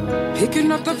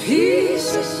picking up the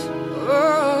pieces,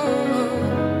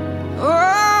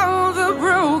 oh, the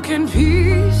broken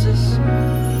pieces.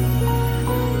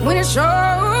 When it's over,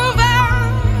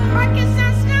 I guess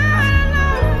I start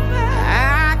all over.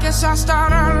 I guess I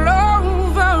start all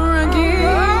over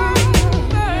again.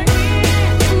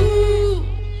 Ooh,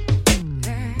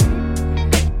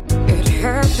 it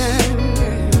happened.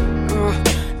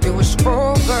 It was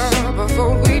over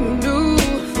before we knew.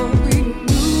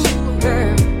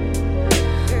 Yeah.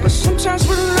 But sometimes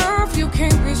with love you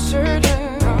can't be certain.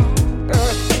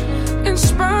 In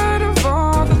spite of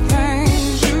all the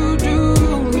things you do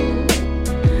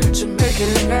to make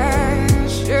it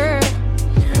last, yeah.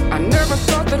 I never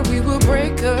thought that we would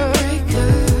break up,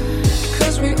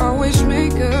 'cause we always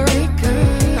make up.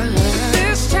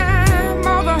 This time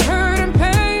all the hurt and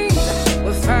pain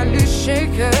will finally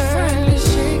shake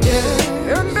us.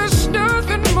 Yeah. And there's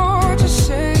nothing more to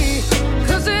say,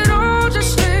 'cause it all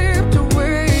just slipped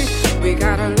away. We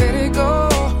gotta let it go.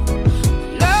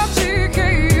 Love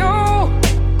TKO.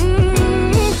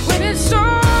 When it's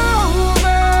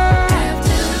over,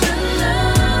 after the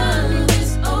love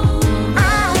is over,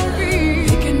 I'll be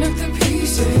picking up the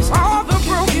pieces, all the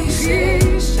broken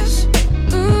pieces.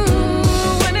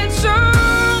 When it's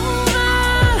over,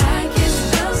 I guess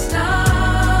I'll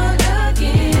start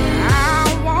again. I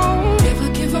won't ever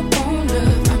give up on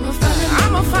love.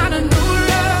 I'ma find a new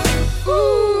love.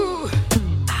 Ooh,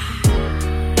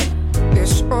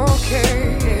 it's okay.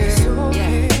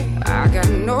 I got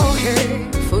no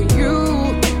hate for you,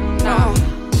 no.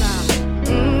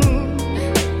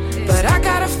 But I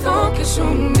gotta focus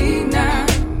on me now.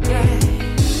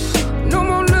 No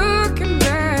more looking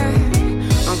back.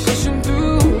 I'm pushing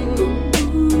through.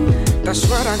 That's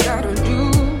what I gotta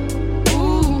do.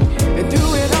 And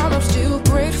through it all, I'm still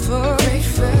grateful.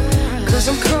 'Cause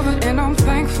I'm covered and I'm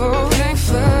thankful.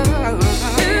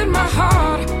 In my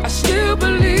heart, I still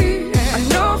believe. I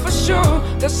know for sure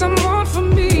there's someone for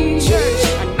me.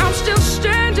 And I'm still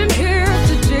standing here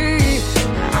today.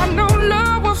 I know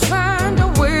love will find a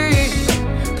way.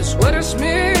 'Cause what it's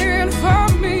meant for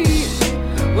me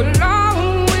will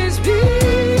always be.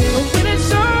 When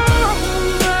it's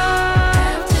over,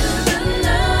 after the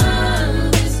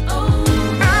love is over,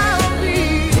 I'll be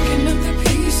picking up the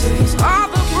pieces, all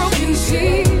the broken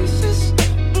pieces.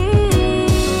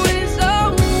 When it's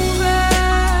over,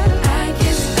 I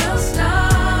guess I'll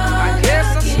start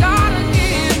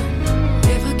again.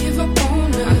 Never give up on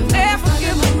love. Never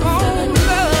give up on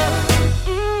love.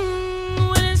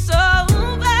 When it's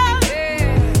over,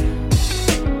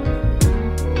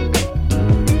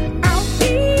 I'll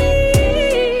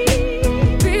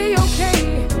be okay.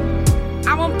 I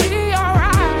will be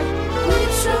alright. When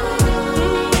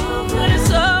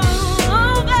it's over,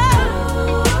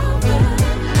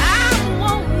 I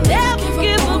won't never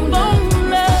give up on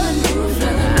love.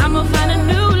 I'ma find a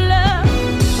new love.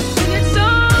 When it's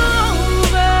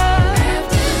over,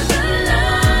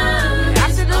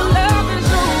 after the love is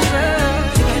over,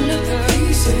 picking up the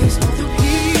pieces, all the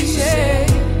pieces.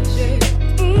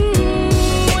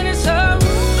 When it's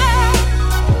over,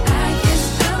 I guess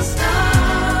I'll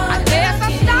start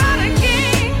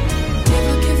again.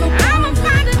 Never give up. I'ma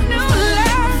find a new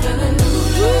love.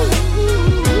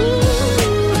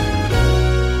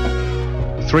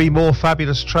 Three more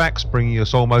fabulous tracks, bringing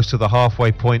us almost to the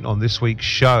halfway point on this week's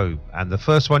show. And the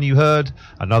first one you heard,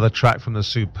 another track from the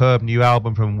superb new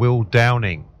album from Will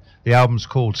Downing. The album's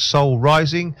called Soul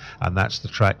Rising, and that's the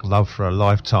track Love for a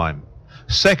Lifetime.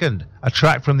 Second, a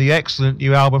track from the excellent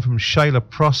new album from Shayla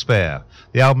Prosper.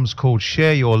 The album's called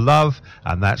Share Your Love,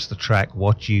 and that's the track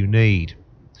What You Need.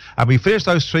 And we finished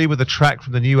those three with a track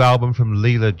from the new album from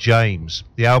Leela James.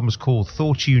 The album's called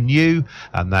Thought You Knew,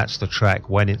 and that's the track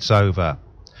When It's Over.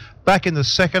 Back in the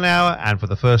second hour, and for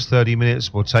the first 30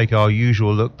 minutes, we'll take our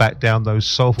usual look back down those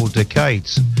soulful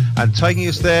decades. And taking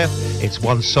us there, it's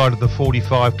one side of the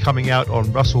 45 coming out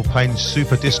on Russell Payne's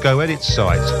Super Disco Edit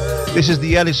site. This is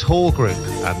the Ellis Hall Group,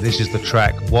 and this is the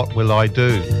track What Will I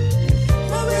Do?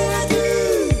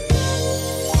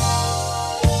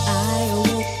 I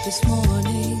awoke this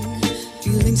morning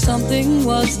feeling something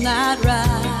was not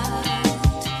right.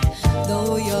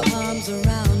 Though your arms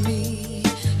around me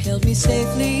held me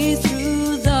safely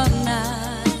through the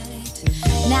night.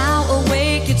 Now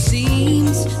awake it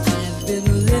seems I've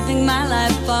been living my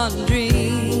life on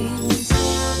dreams.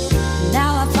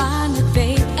 Now I find that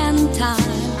fate and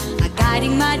time are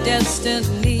guiding my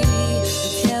destiny.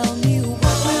 Tell me,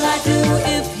 what will I do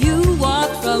if you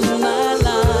walk from my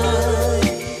life?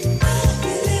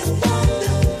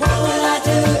 What will I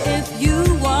do if you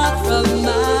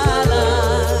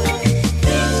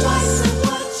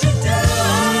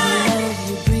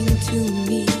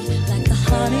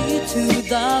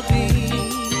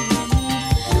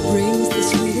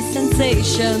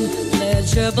inspiration.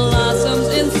 Pleasure blossoms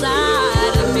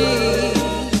inside of me.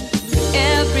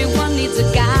 Everyone needs a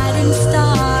guiding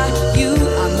star. You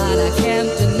are mine, I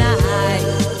can't deny.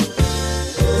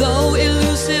 Though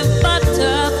elusive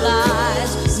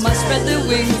butterflies must spread their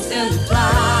wings and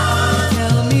fly.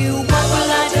 Tell me, what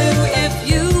will I do if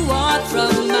you walk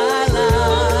from my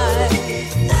life?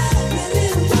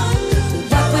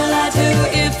 What will I do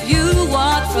if you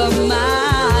walk from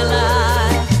my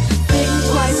life? Think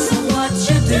twice what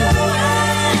you do.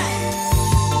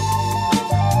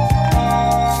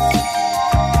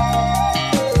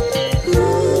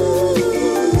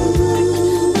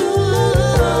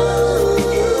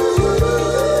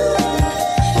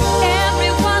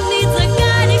 Everyone needs a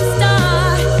guiding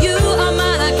star. You are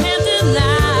mine, I can't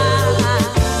deny.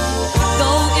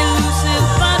 Though elusive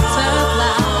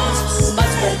butterflies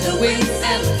must spread their wings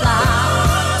and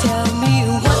fly. Tell me,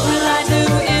 what will I do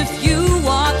if you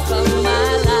walk from my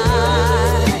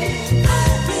life?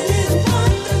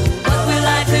 What will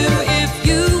I do if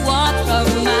you walk from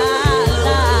my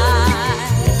life?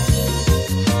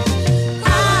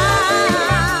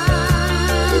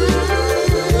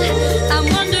 I'm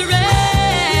wondering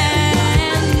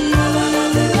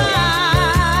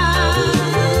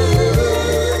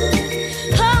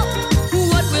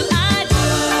what will I do?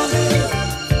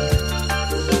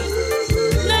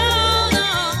 No,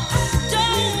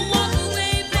 don't walk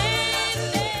away, baby.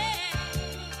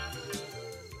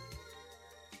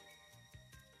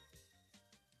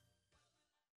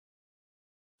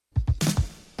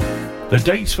 The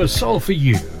dates for Soul For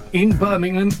You in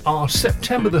Birmingham are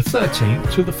September the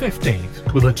 13th to the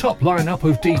 15th, with a top lineup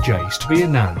of DJs to be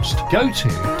announced. Go to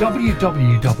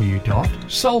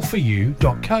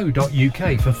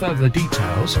www.soulforyou.co.uk for further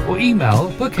details, or email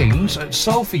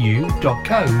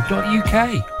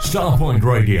bookings@soulforyou.co.uk. Starpoint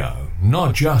Radio,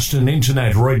 not just an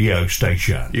internet radio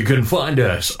station. You can find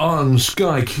us on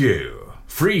Sky Q,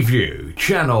 Freeview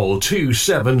Channel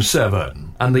 277,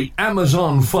 and the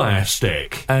Amazon Fire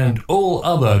Stick, and all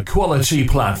other quality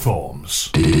platforms.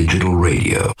 Digital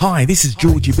radio. Hi, this is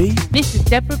Georgie B. This is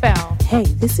Deborah Bell. Hey,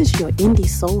 this is your indie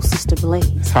soul sister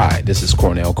Blaze. Hi, this is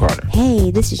Cornell Carter. Hey,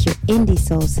 this is your indie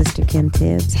soul sister Kim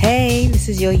Tibbs. Hey, this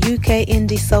is your UK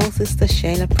indie soul sister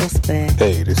Shayla Prosper.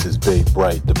 Hey, this is Babe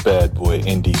Bright, the bad boy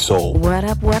indie soul. What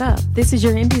up, what up? This is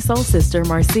your indie soul sister,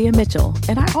 Marcia Mitchell,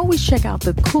 and I always check out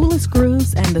the coolest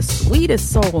grooves and the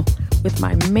sweetest soul with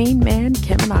my main man,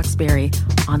 Kevin Oxberry,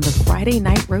 on the Friday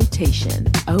night rotation.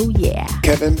 Oh, yeah.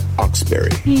 Kevin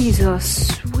Oxberry. He's a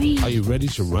sweet. Are you ready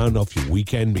to round off your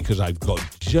weekend? Because I've got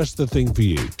just the thing for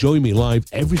you. Join me live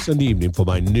every Sunday evening for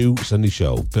my new Sunday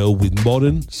show, filled with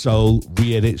modern, soul,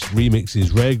 re-edits,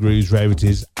 remixes, rare grooves,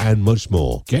 rarities, and much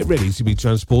more. Get ready to be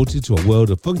transported to a world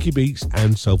of funky beats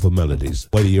and soulful melodies.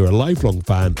 Whether you're a lifelong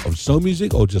fan of soul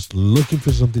music or just looking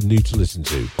for something new to listen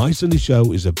to, my Sunday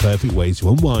show is a perfect way to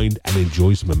unwind and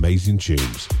enjoy some amazing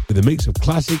tunes. With a mix of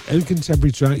classic and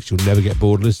contemporary tracks, you'll never get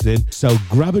bored listening. So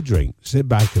grab a drink, sit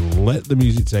back and let the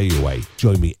music take you away.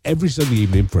 Join me every Sunday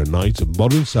evening for a night of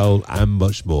modern soul and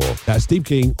much more. That's Steve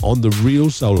King on the Real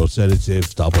Soul Alternative,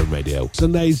 Starpoint Radio.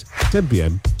 Sundays, 10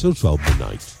 p.m. till 12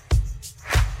 midnight.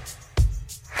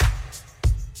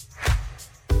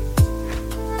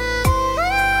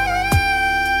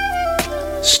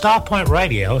 Starpoint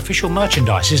Radio official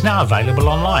merchandise is now available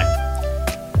online.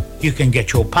 You can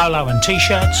get your polo and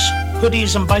t-shirts,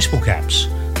 hoodies and baseball caps.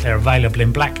 They're available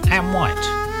in black and white.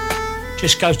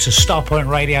 Just go to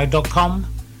starpointradio.com,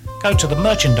 go to the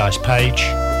merchandise page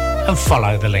and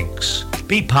follow the links.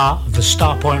 Be part of the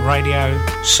Starpoint Radio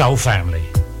Soul family.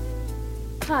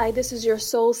 Hi, this is your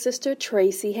soul sister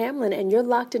Tracy Hamlin, and you're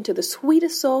locked into the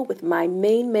sweetest soul with my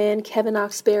main man Kevin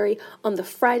Oxberry on the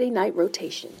Friday night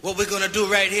rotation. What we're gonna do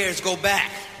right here is go back.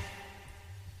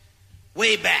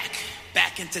 Way back.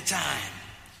 Back into time.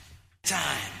 Time.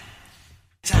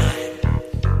 Time.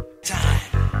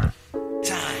 Time. Time.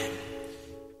 Time.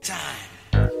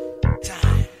 Time.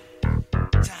 Time.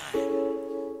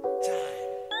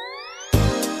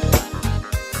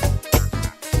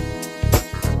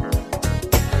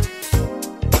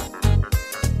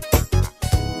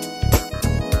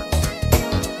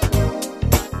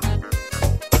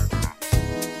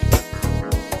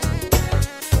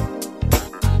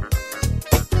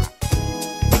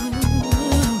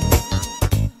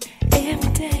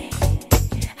 Every day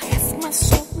I ask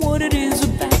myself what it is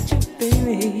about you,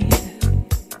 baby,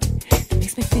 that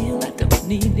makes me feel I don't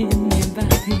need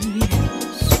anybody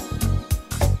else.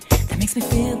 That makes me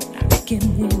feel that I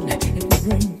can win if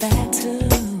we're in battle.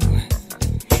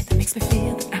 That makes me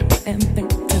feel that I am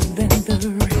better than the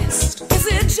rest. Is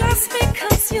it just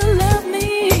because you love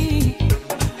me,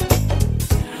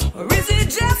 or is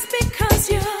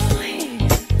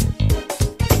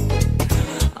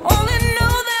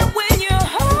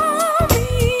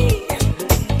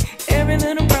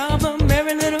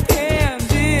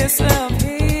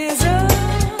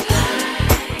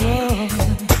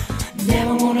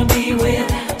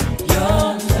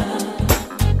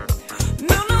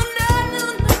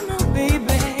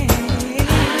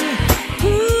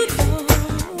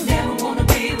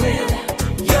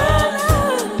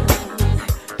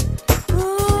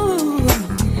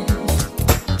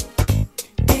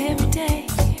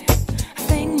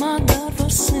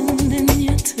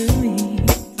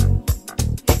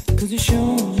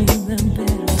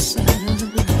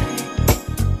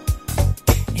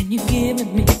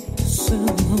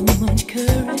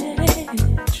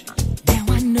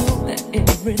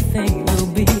everything will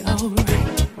be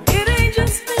alright. It ain't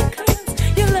just because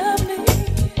you love me.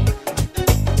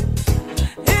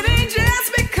 It ain't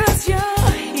just because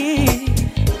you're here.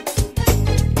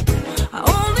 I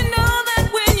only know that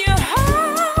when you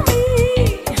hold me,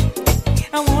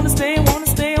 I wanna stay, I wanna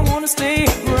stay, I wanna stay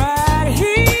right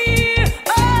here.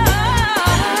 Oh,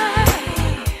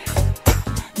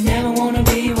 I never wanna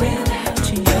be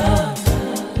without you.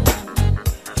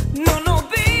 No, no,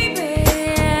 baby.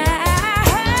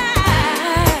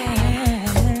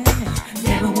 I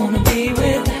never wanna be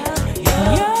without your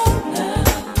love.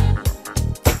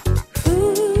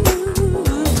 Ooh,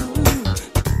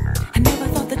 I never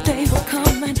thought the day would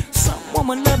come and someone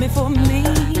would love me for me.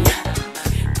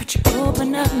 But you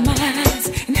open up my eyes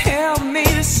and help me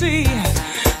to see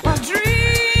my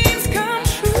dreams come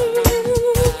true.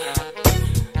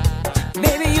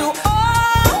 Baby, you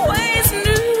always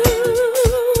knew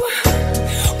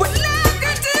what love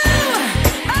could do.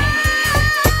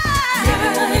 Never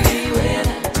wanna be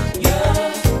without your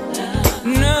love.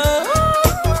 No,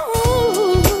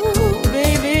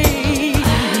 baby.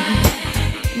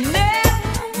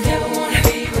 Never wanna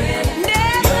be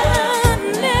without.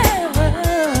 Never,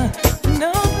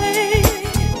 no, baby.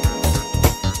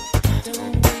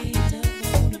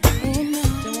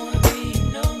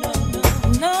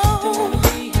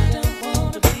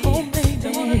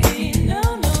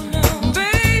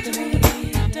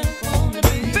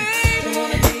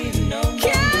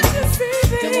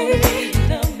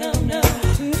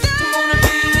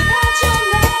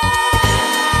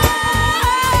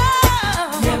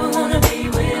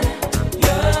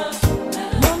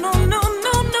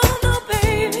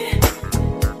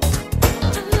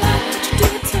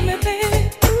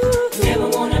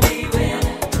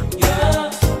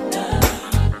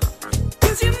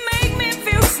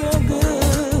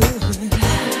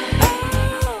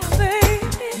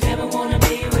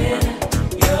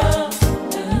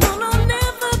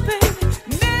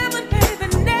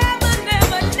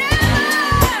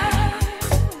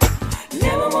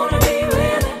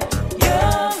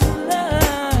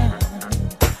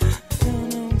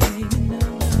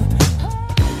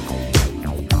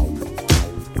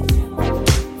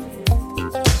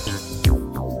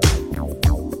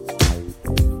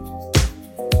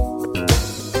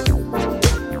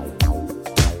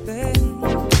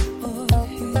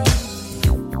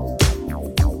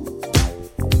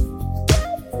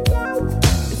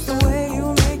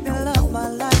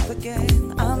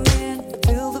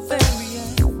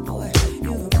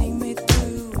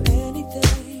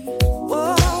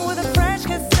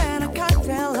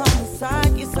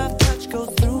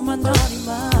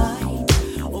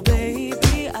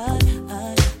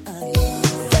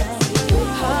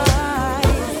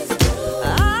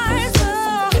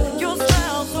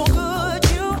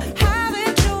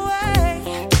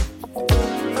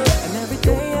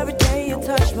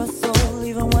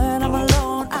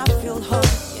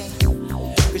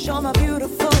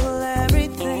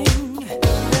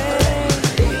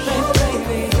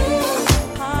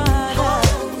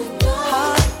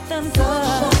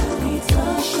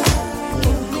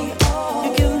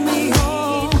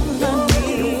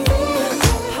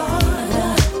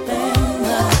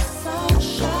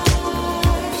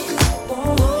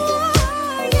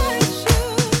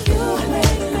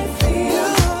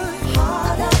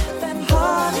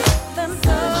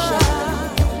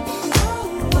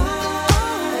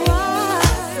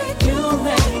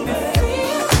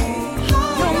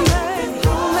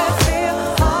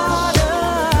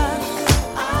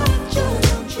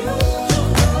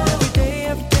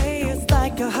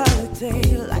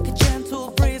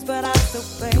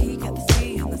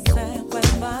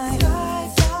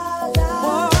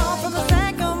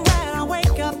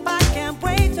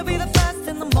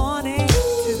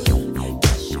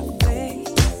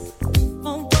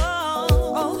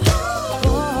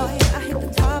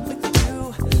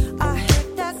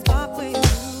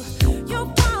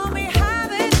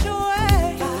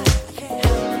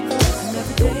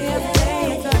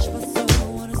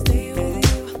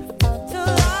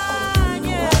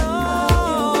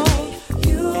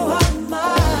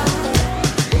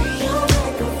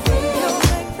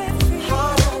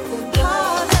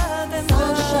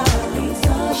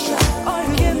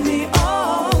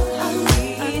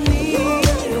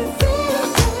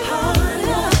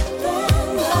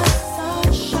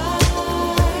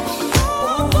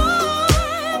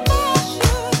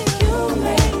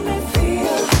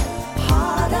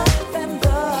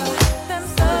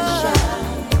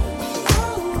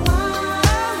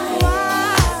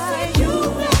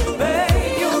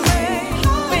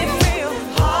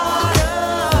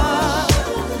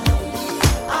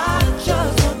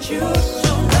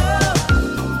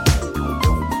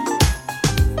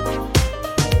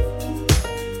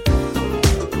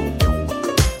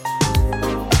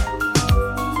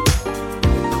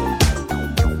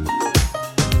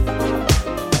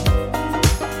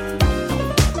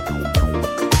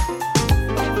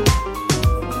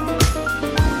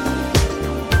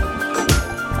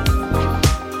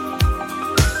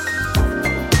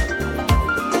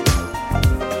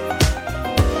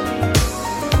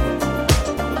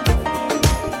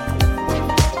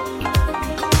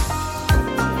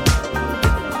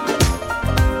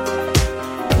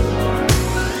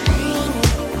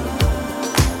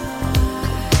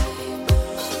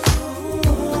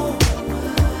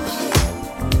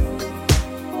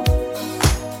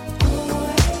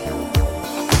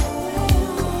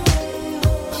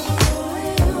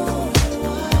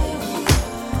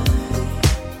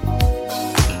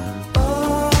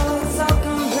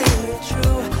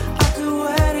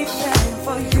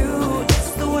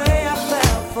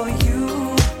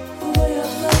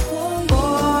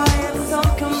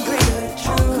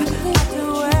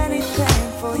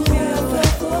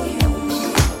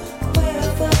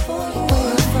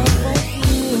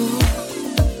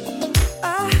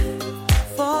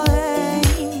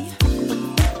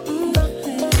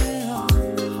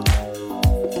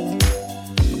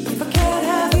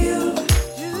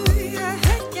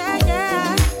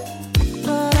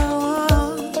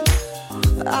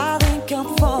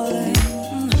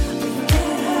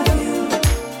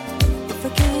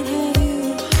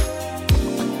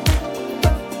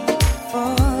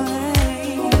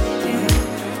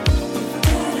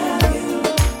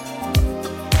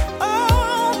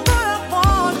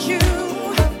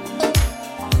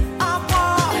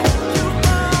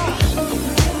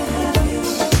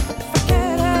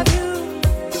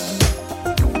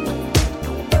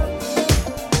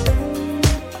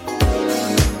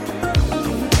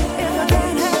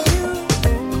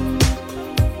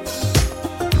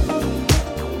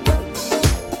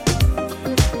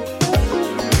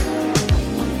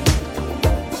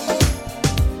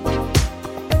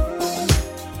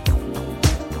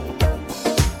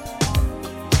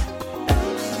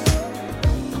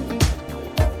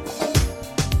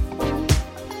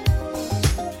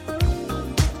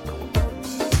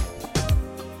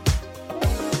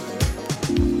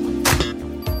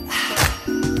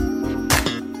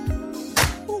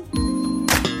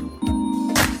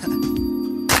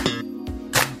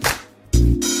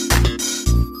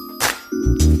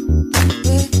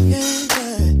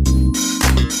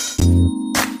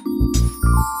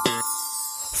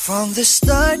 From the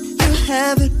start, you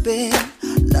haven't been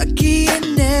lucky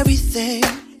in everything,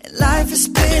 and life has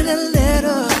been a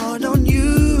little hard on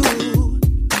you.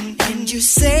 And you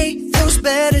say those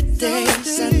better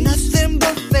days are nothing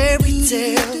but fairy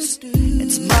tales,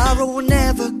 and tomorrow will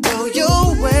never go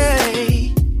your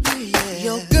way.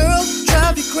 Your girl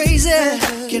drive you crazy,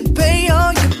 can pay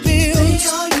all your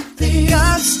bills. Then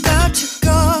God start your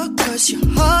car, cause your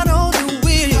heart on the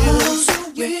wheels.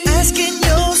 You're asking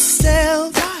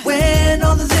yourself when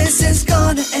all of this is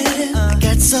gonna end. I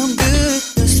got some good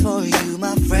news for you,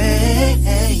 my friend,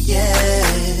 yeah.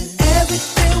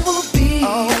 Everything will be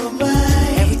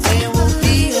alright. Everything will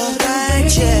be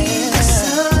alright, yeah. The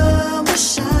sun will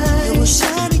shine. It will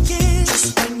shine again.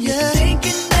 Just when you think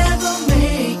you never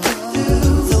make it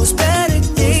through, those better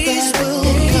days will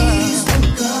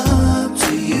come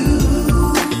to you.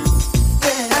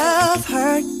 Yeah, I've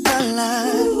heard a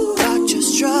lot about your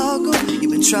struggle.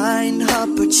 You've been trying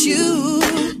hard, but you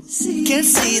can't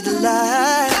see the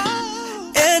light.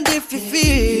 And if you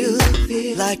feel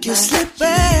like you're slipping,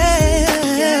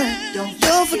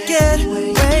 don't forget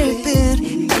where you've been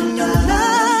in your life.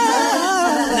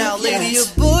 Now, lady, your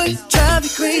boy drive you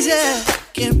crazy,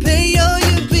 can't pay all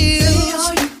your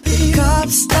bills. The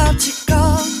cops stopped your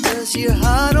car, cause you're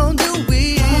hot on the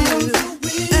wheel.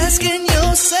 Asking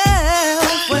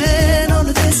yourself when all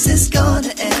of this is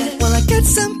gonna end. Well, I got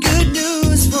some good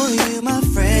news for you, my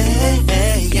friend,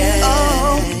 yeah.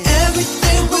 Oh,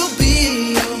 everything will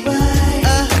be alright.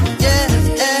 Yeah.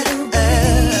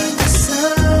 The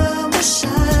sun will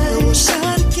shine. It will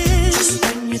shine again. Just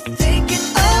when you're thinking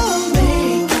I'll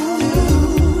make it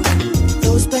through,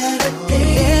 those better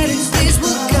days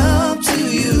will come to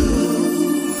you.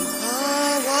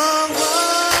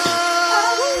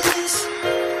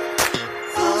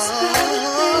 Those better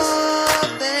days,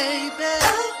 baby.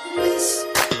 I miss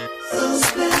those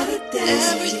better days.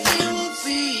 Everything will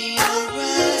be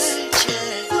alright,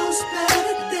 yeah. Those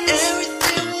better days.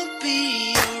 Everything will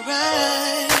be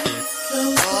alright.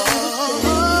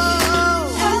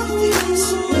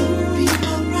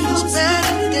 Those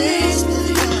better days will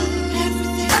come.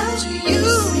 Everything to you.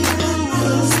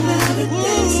 Those better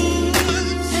days.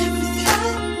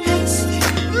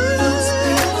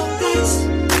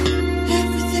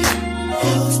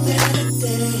 Those better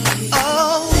days.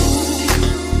 Oh.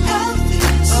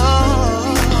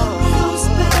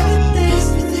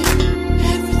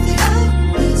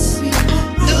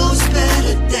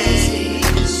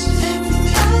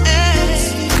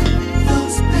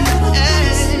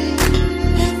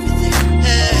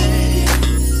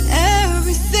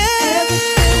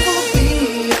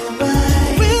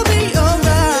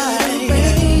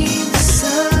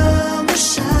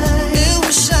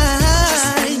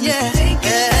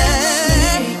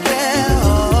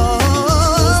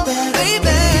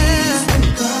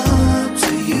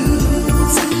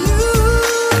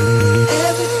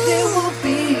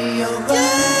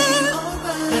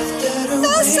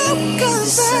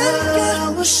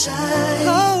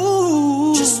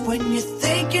 Just when you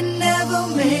think you never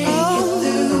make it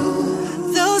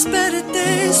through, those better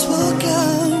days will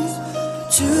come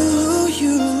to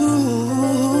you.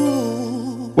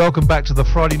 Welcome back to the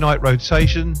Friday night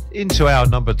rotation into our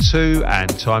number 2, and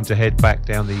time to head back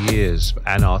down the years.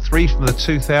 And our 3 from the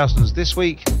 2000s this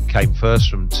week came first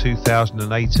from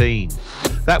 2018.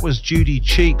 That was Judy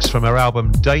Cheeks from her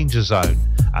album Danger Zone,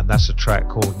 and that's a track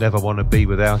called Never Wanna Be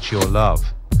Without Your Love.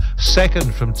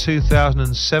 Second from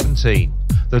 2017,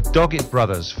 the Doggett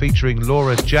Brothers featuring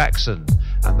Laura Jackson,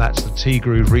 and that's the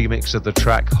T-Groove remix of the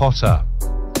track Hotter.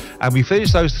 And we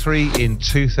finished those 3 in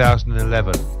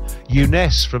 2011.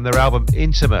 Eunice from their album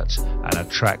Intimate, and a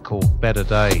track called Better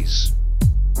Days.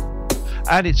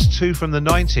 And it's 2 from the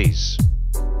 90s.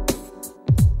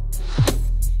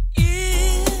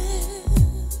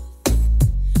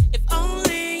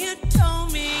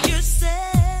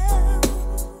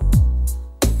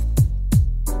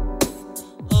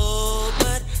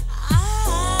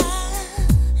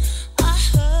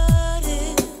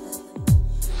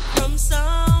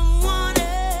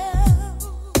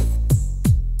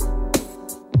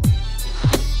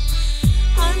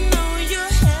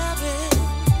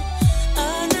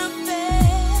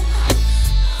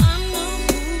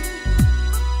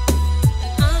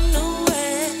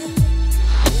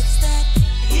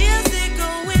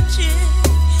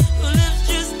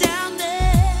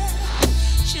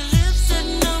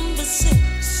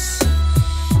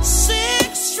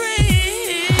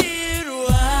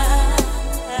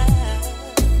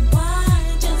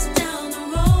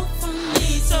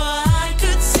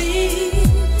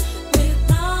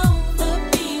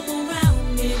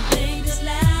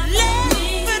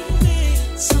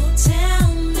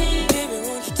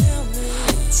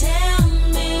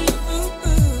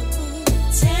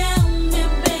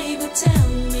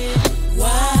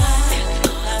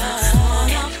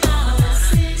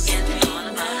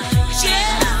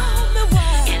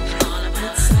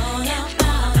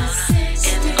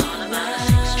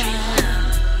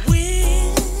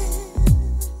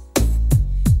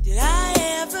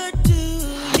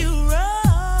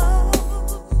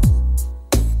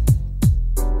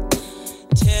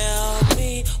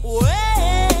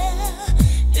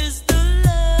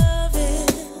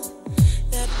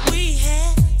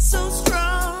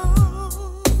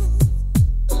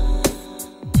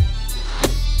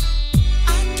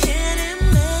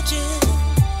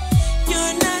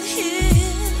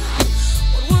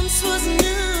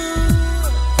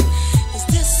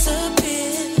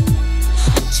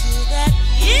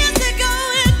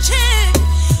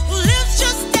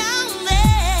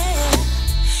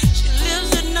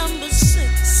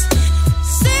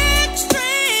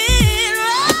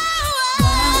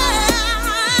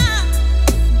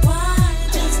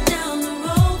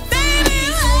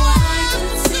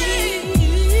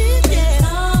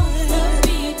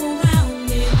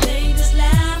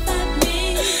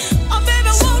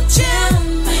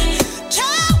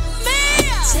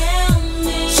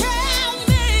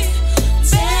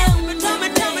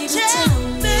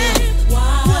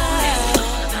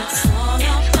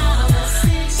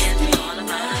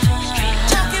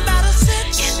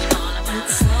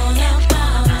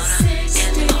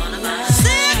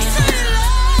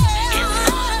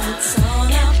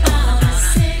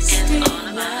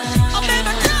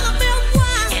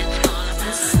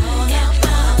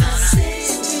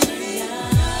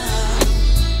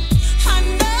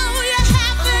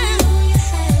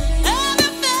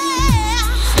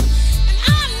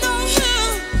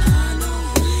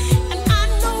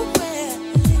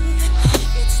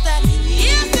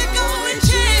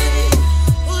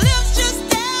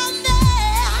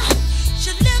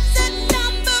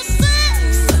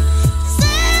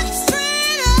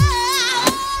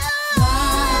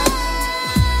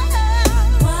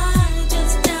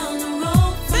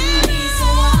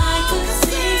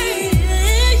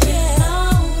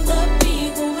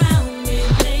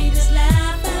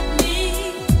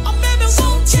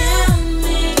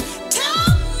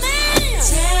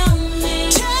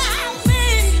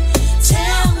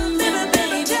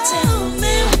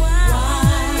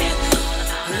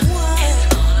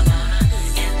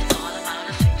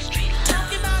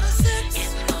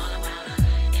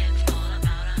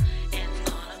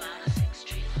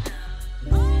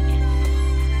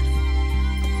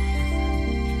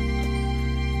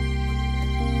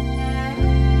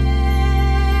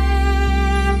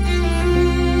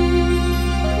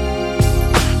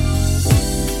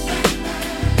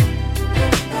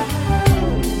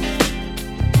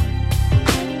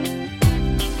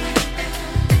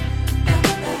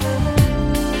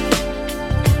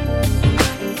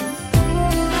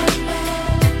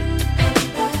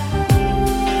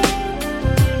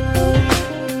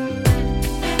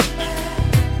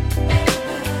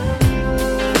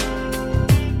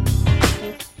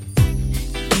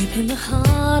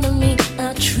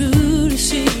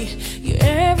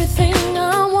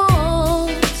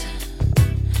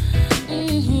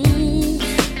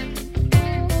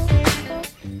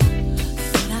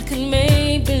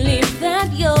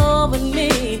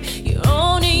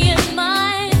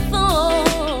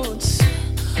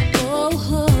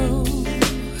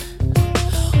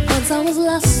 I was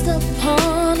lost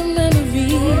upon a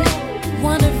memory,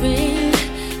 wondering,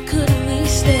 could we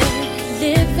stay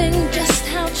living just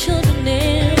how children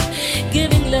live,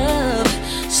 giving love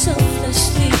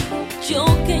selflessly,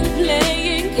 joking,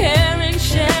 playing, caring,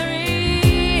 sharing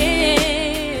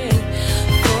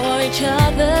for each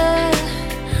other.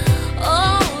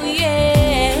 Oh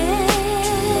yeah.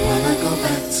 Do you wanna go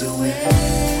back to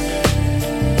it?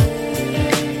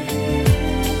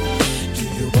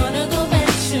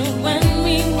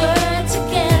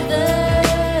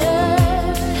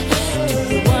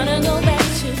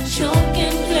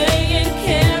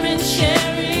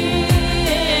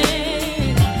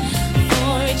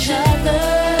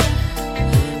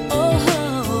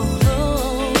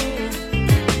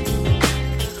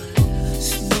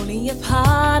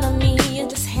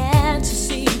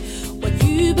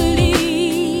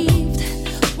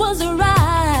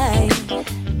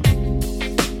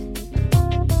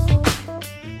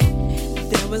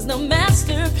 No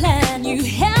master plan, you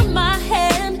held my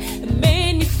hand and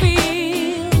made me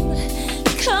feel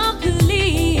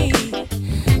complete.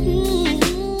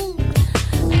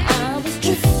 I was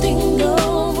drifting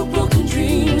over broken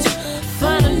dreams,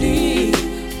 finally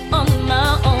on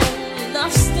my own,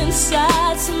 lost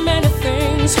inside so many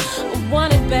things. I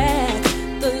wanted back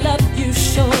the love you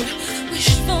showed,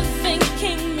 wishful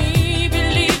thinking, me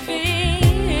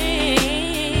believing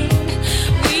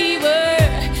we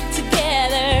were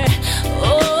together.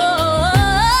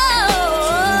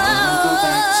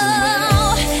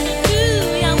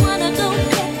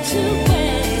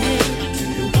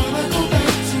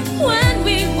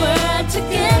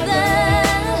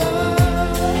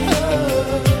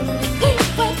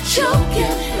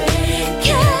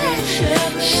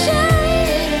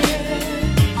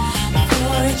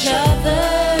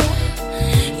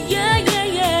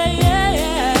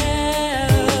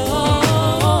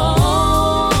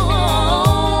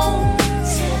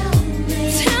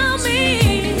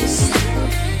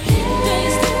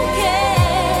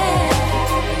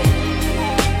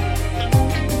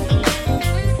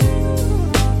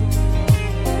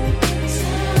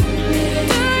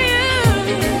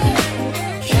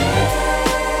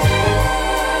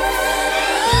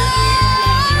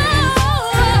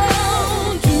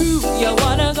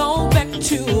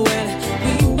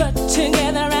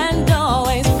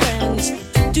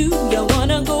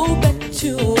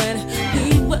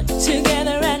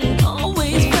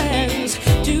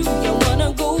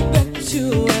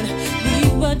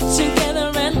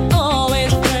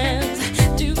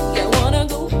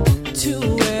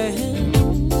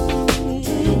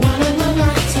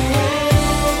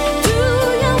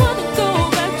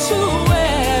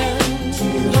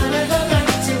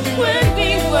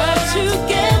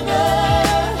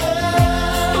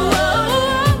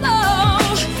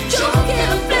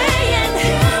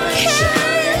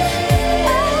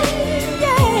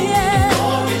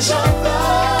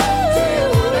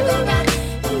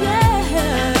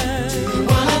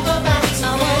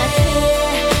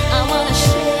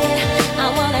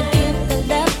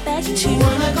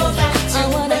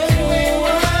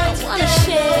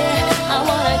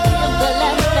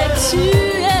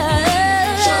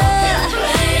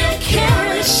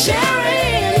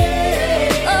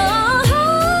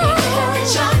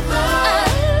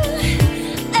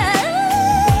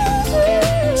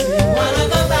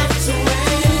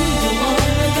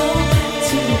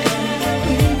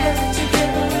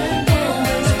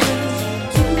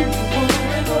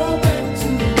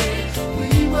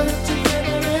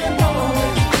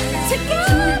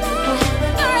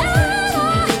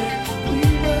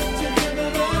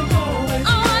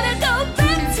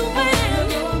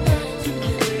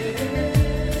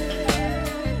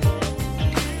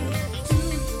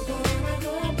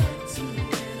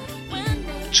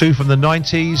 Two from the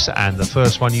 90s, and the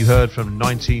first one you heard from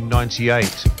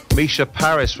 1998. Misha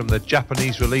Paris from the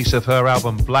Japanese release of her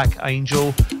album Black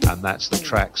Angel, and that's the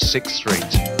track 6th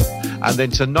Street. And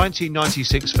then to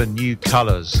 1996 for New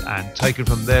Colours, and taken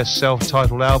from their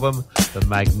self-titled album, the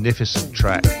magnificent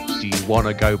track Do You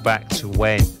Wanna Go Back to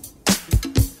When?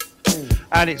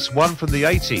 And it's one from the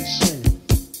 80s.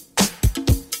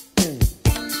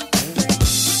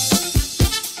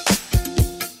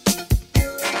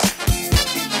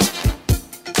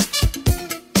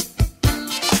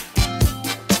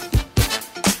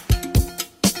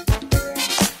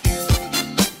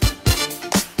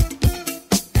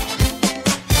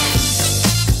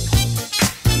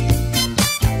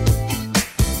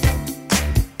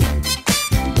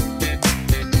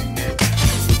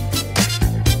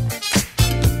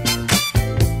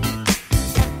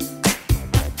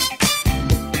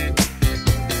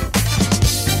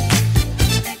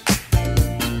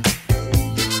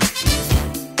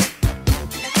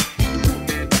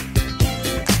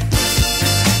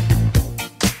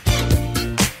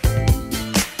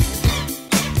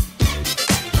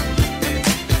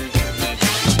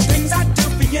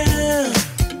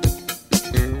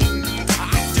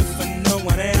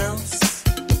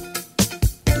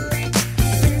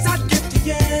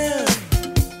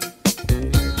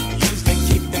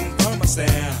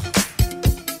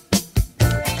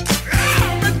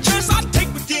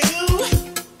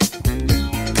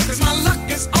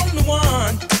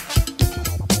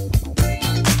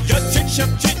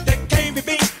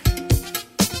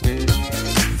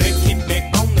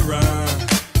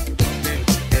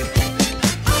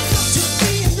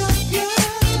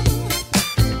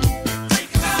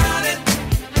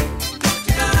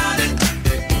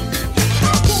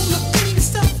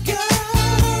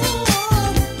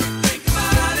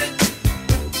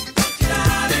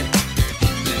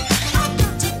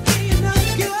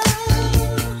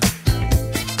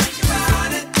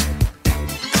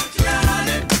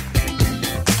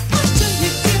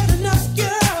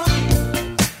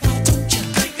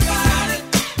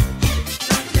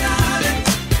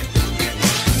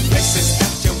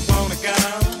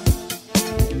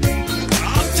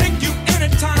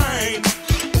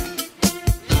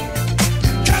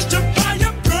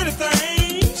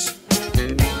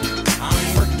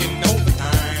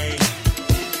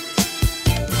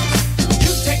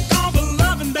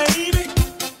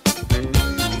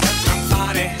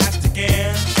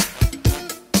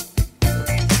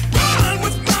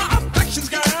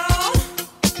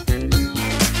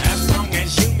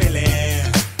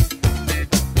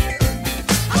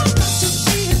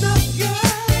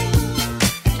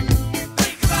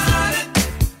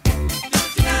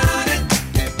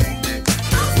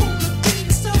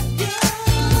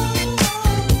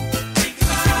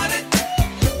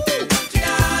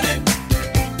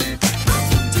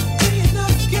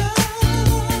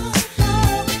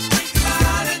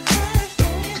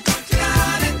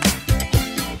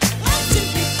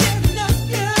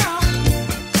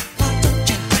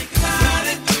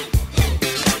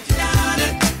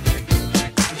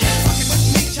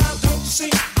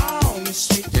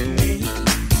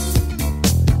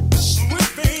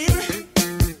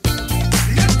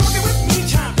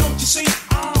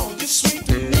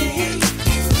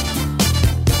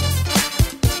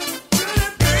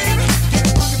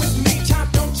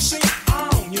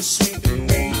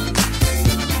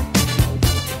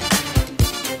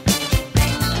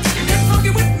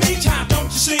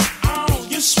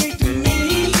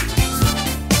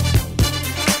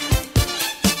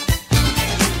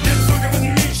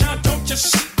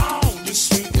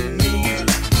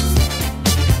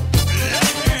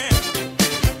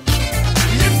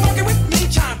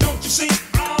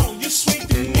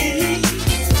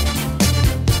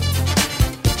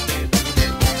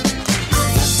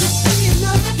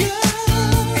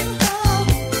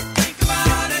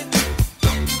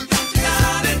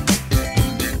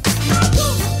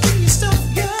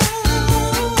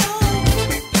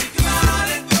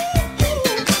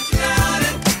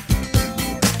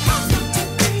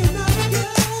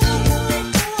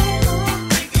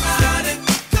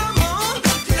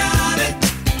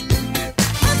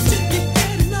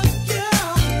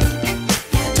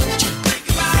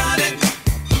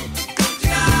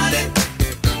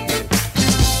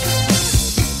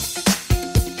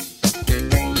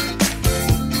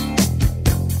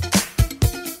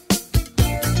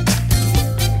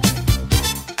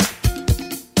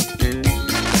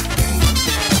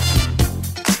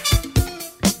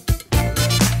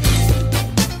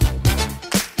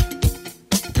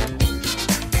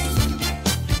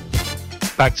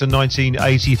 Back to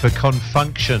 1980 for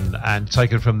Confunction, and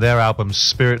taken from their album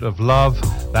Spirit of Love,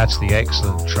 that's the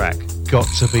excellent track, Got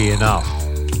to Be Enough.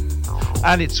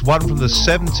 And it's one from the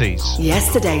 70s.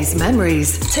 Yesterday's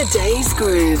memories, today's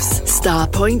grooves.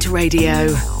 Starpoint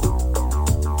Radio.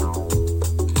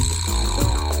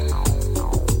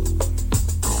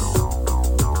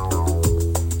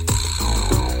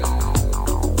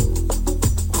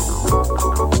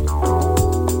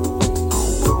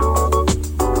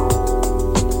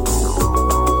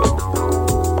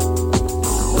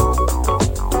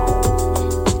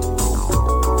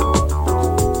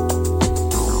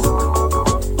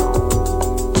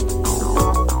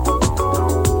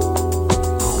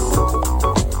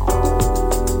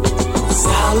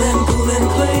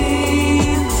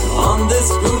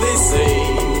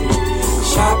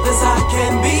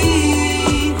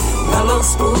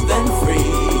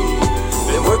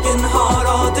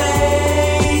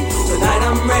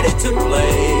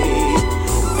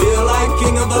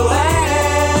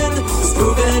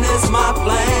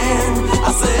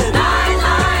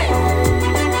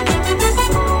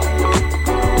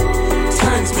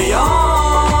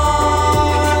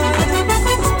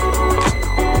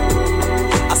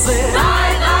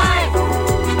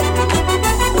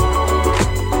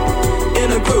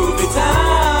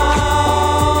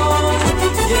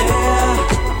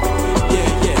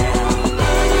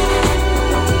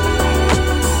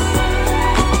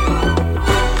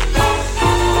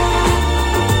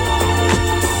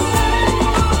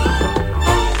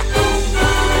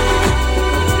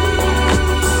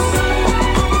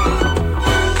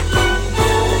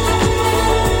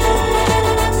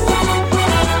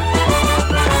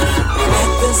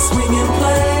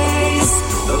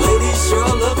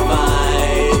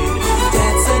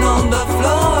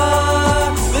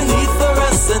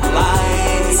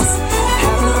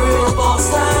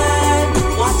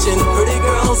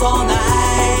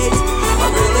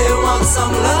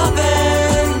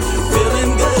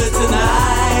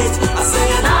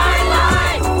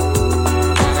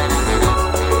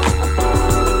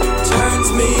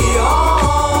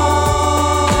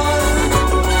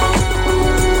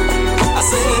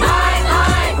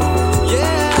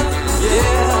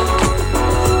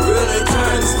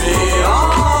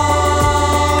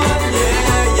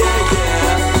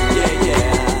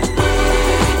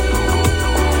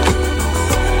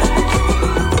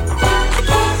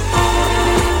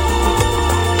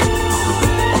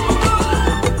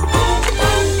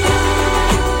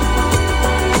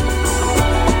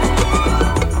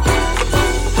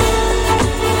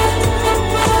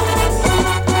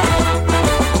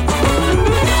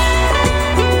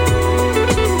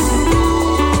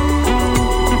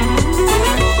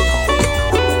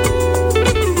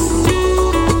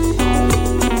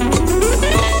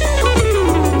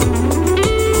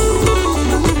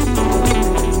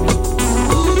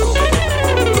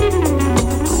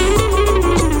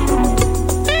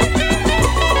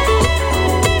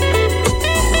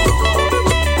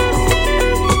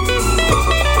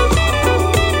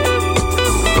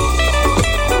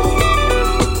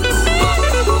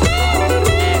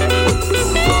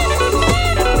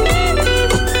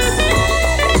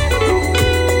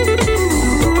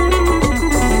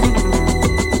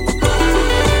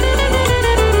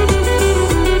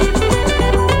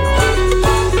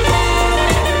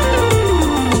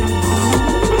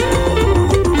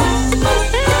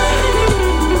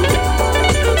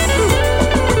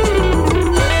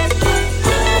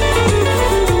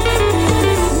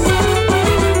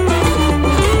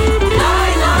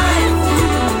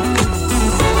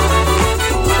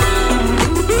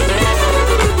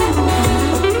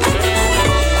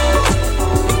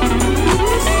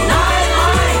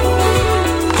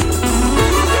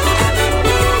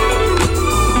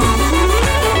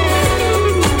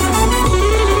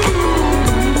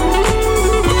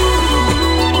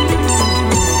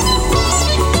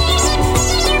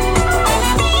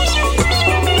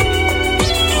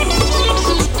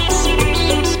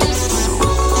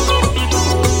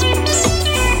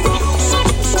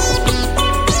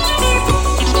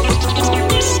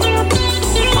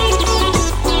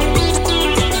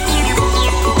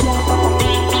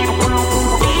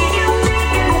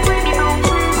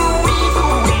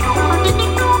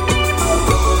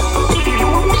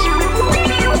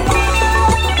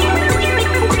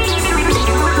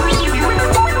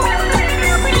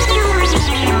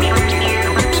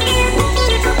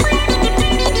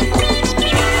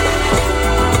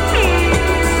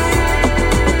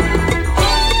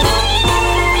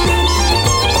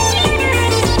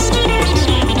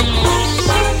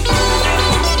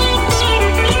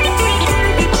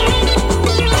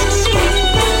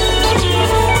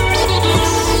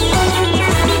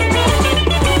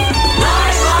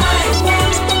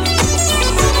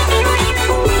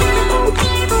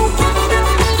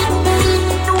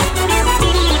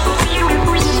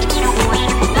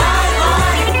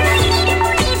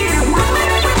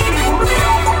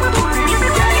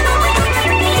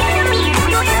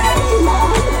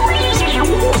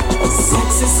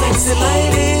 sexy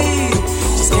lady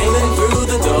just came in through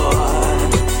the door.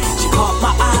 She caught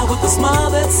my eye with a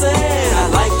smile that said,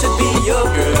 I'd like to be your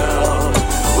girl.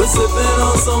 We're sipping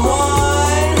on some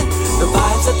wine, the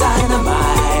vibes are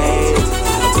dynamite.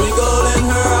 A twinkle in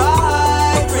her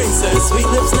eye brings her sweet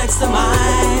lips next to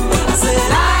mine. I said,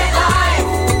 nightlife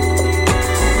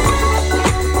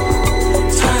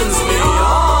turns me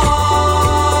on,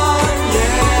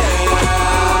 yeah.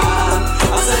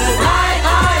 I said,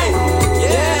 nightlife,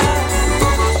 yeah,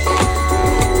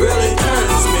 really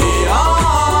turns me on,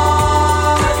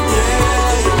 yeah,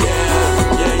 yeah,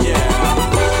 yeah, yeah.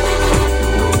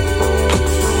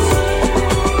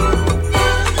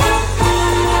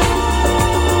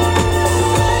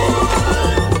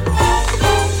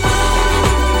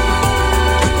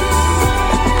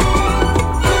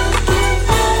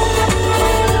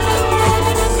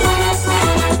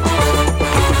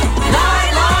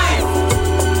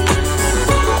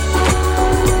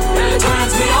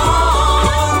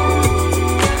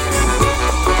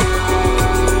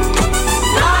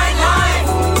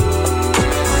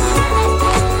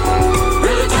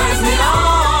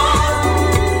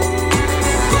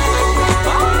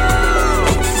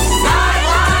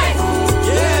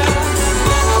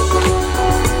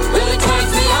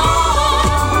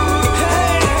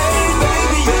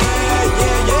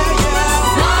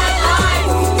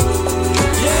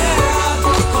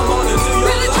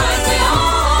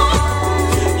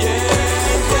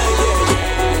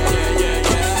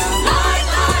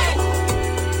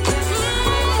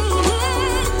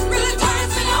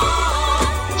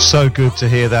 So good to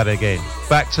hear that again.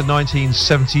 Back to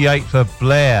 1978 for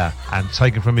Blair, and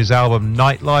taken from his album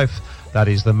Nightlife, that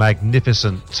is the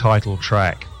magnificent title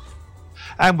track.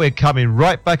 And we're coming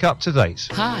right back up to date.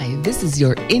 Hi, this is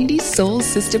your indie soul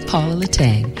sister Paula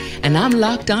Latang, and I'm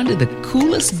locked onto the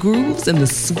coolest grooves and the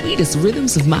sweetest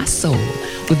rhythms of my soul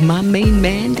with my main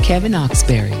man Kevin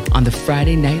Oxberry on the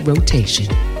Friday night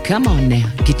rotation. Come on now,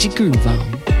 get your groove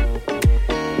on.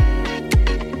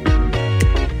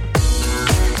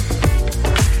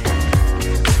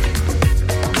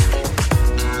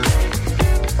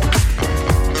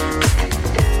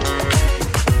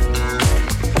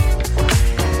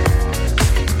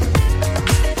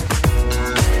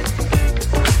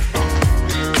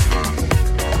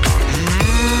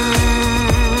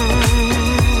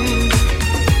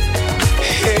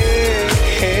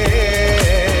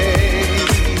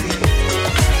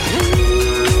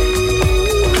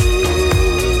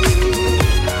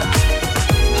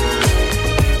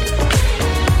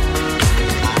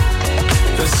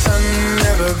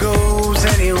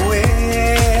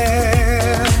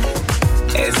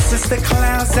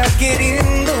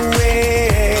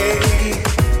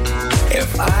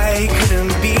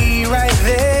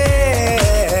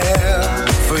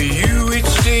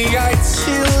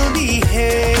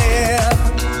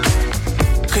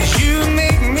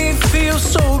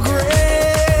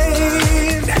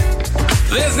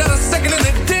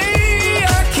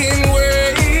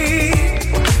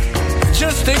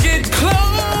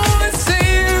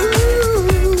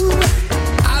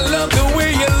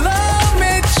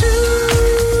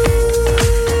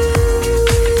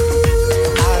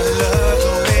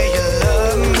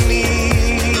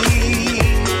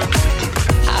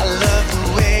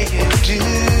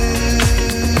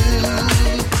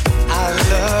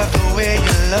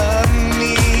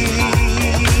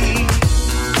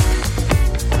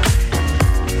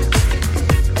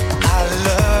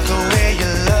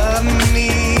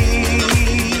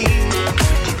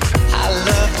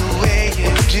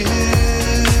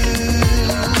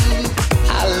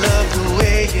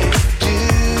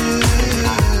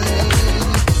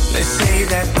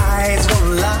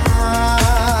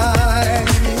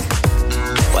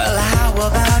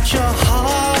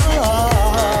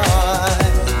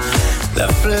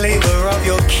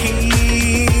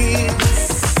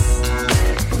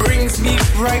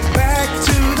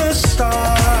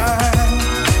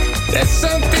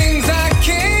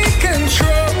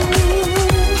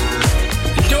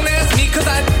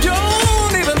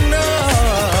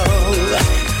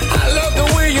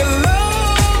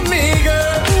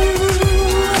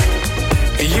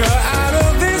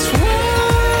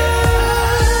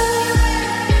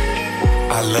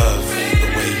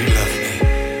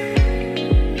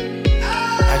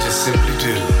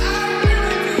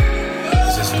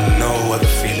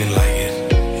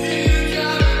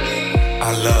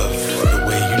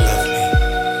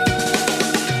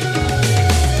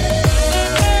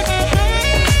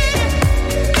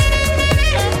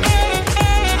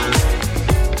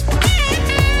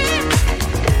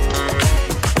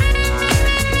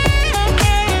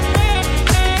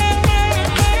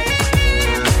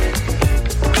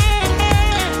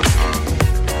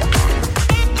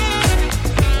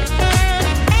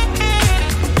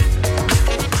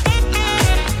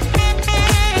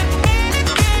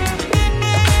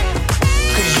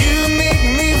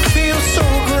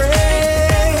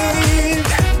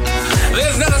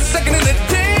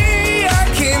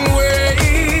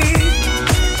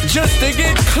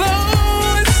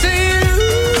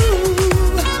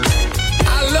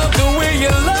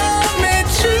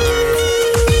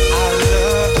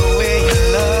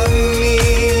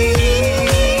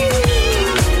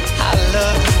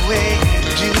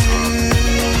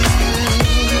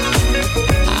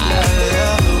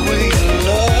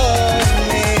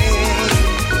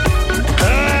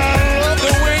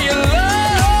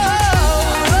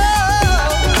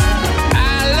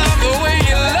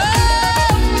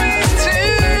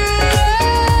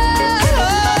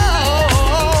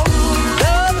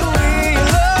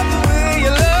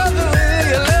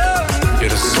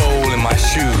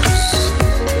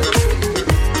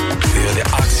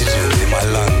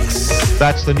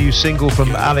 That's the new single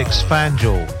from Alex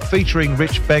Fanjul, featuring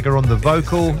Rich Beggar on the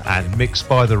vocal and mixed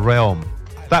by The Realm.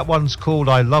 That one's called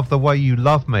I Love the Way You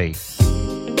Love Me.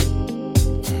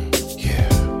 Yeah.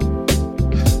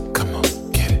 Come on,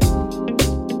 get it.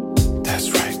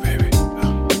 That's right, baby.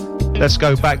 Let's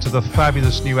go back to the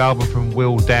fabulous new album from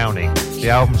Will Downing. The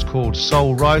album's called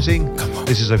Soul Rising.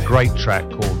 This is a great track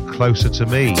called Closer to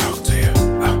Me. Talk to you.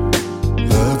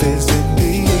 Love is in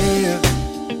the air.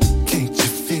 Can't you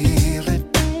feel it?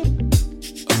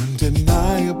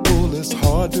 Undeniable, it's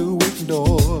hard to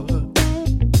ignore.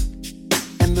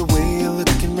 And the way you're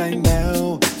looking right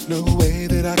now, no way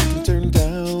that I can turn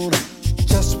down.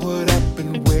 Just what I've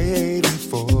been waiting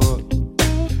for.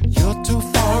 You're too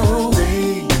far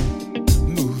away,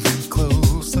 moving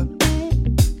closer.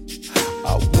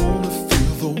 I wanna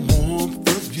feel the warmth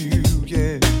of you,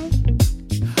 yeah.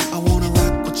 I wanna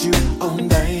rock with you all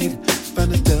night.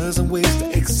 Find a dozen ways to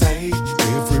excite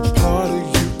every part of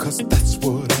you, 'cause that's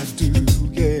what I do,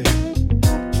 yeah.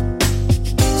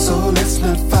 So let's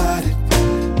not fight it,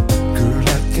 girl,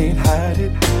 I can't hide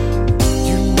it.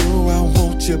 You know I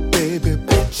want you, baby,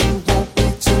 but you want me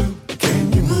too.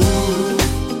 Can you move?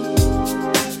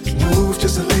 Move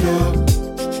just a little.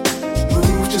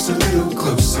 Move just a little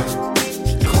closer.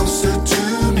 Closer to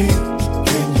me.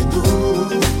 Can you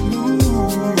move?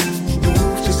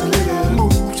 Move just a little.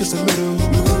 Move just a little.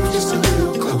 Move just a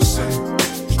little closer.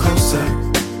 Closer.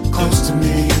 Close to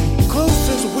me. Close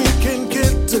as we can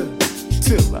get to,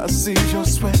 till I see your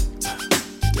sweat.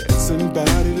 Dancing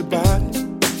body to body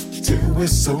till we're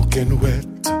soaking wet.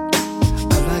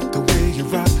 I like the way you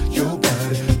rock your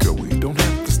body. Girl, we don't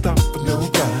have to stop for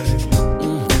nobody.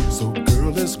 So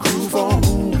girl, let's groove on.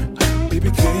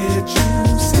 Baby, can't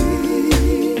you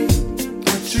see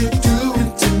what you're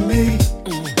doing to me?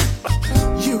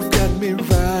 You got me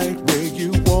right where you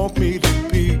want me to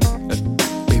be.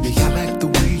 Baby, I like the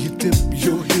way you dip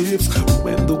your hips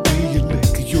and the way you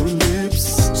lick your lips.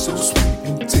 So sweet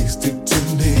and tasty to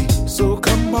me. So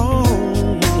come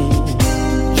on,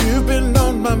 you've been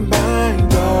on my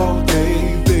mind all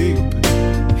day, babe.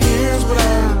 Here's what I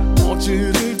want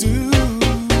you to do.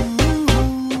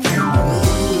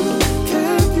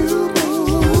 Can you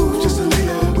move just a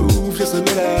little? Move just a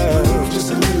little. Move just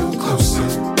a little closer,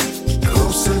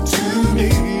 closer to me.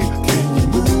 Can you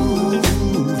move?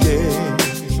 Yeah,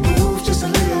 move just a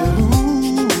little.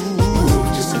 Move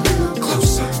just a little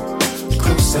closer,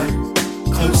 closer,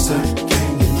 closer.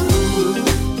 Can you move?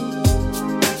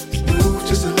 Move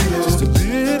just a little. Just a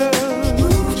little.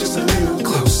 Move just a little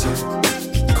closer,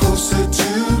 closer to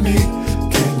me.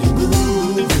 Can you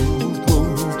move?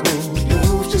 Move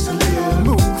just a little.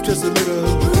 Move just a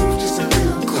little. Move just a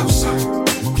little closer.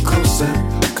 Move closer.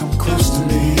 Come close to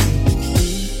me.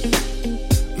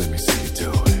 Let me see you do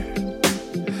it.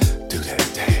 Do that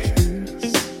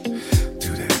dance. Do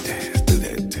that dance. Do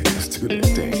that dance. Do that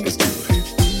dance. Do it.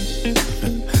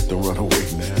 Don't run away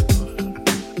now.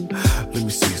 Let me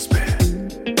see you spin.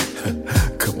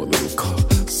 Come a little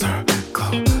closer,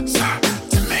 closer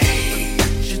to me.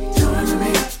 You're doing to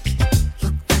me.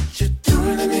 Look what you're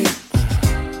doing to me.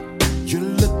 You're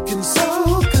looking so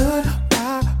good,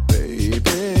 my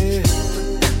baby. Look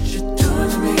what you're doing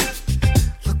to me.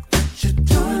 Look what you're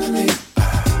doing to me.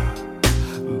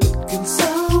 Looking so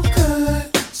good,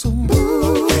 so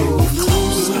move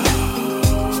closer.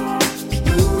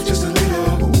 Move just a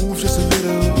little. Move just a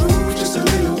little. Move just a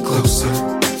little closer,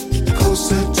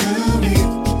 closer to me.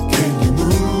 Can you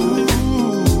move?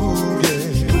 Yeah.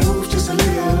 Move just a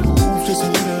little. Move just a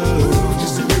little. Move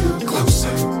just a little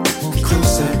closer. Move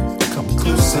closer. Come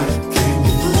closer. Can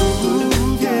you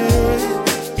move? Yeah.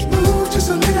 Move just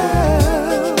a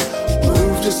little.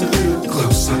 Move just a little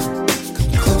closer.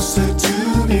 Come closer to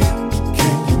me.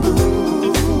 Can you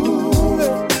move?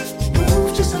 Move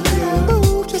just a little.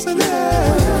 Move just a little.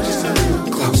 Move just a little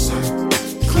closer.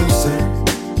 Closer.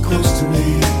 Close to me.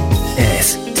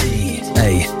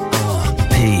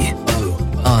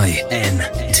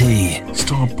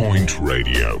 STARPOINT. Starpoint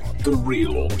Radio. The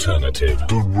real alternative.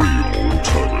 The real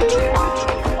alternative.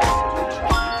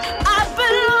 I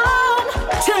belong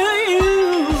to you.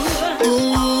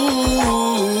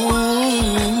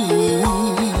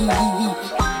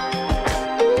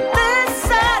 This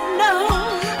I know.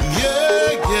 Yeah,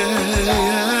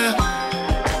 yeah.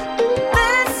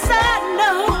 This I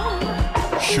know.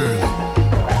 Shirley,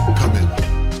 come in.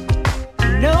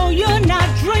 No, you're not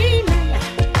dreaming.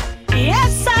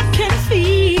 Yes, I can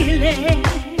feel it.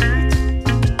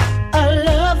 A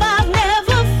love I've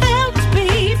never felt.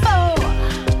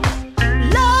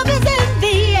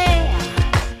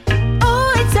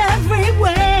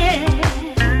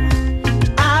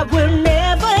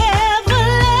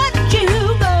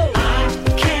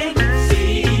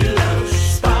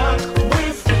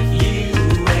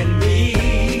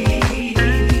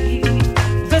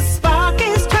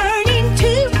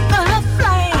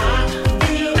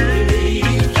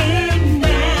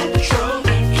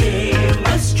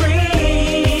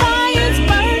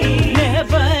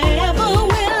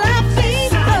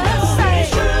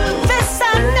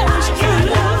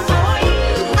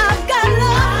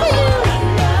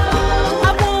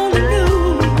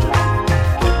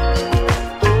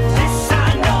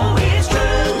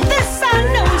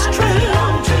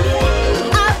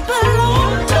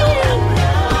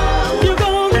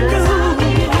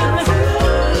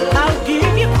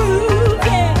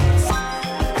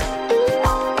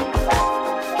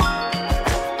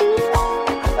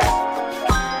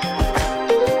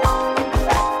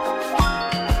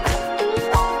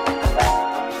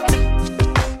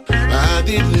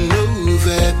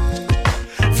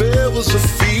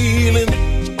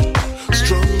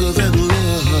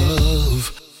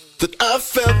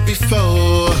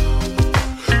 before.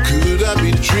 Could I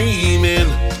be dreaming?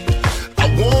 I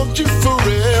want you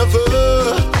forever.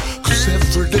 'Cause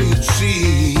every day it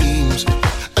seems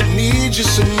I need you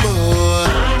some more.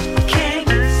 I can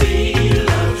feel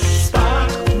a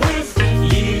spark with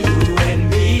you and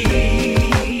me.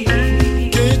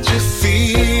 Can't you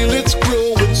feel it's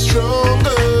growing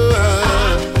stronger?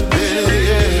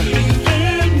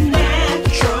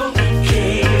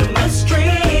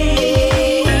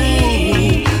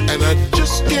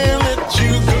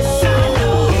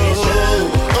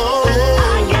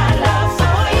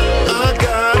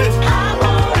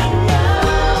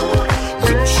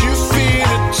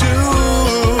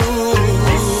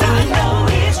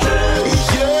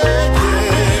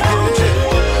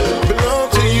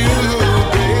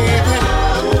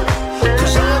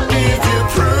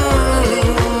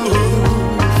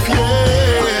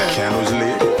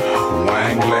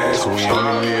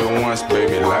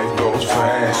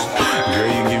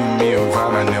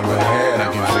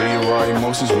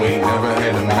 We ain't never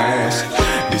had a mask.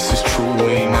 This is true, we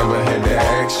ain't never had to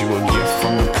ask. You a gift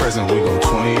from the present, we go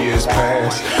 20 years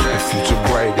past. The future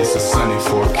bright, it's a sunny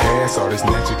forecast. All this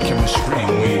natural chemistry,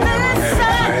 we ain't never had a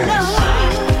class.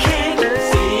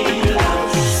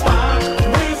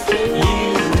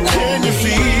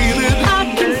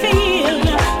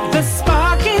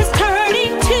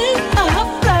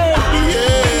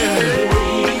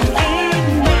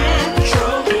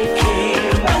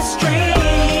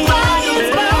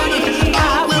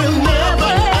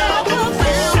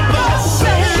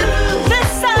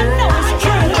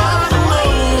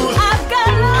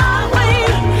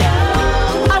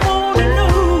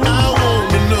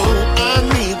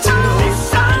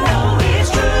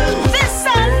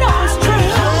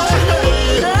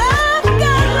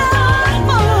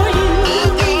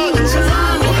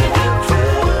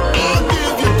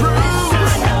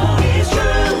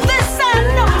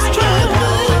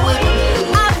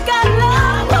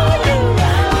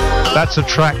 That's a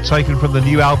track taken from the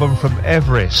new album from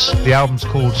Everest. The album's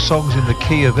called Songs in the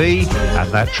Key of E,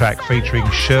 and that track featuring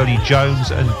Shirley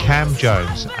Jones and Cam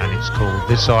Jones, and it's called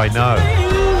This I Know.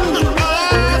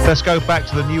 Let's go back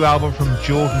to the new album from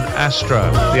Jordan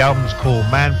Astro. The album's called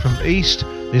Man from East.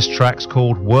 This track's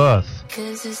called Worth.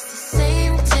 'Cause it's the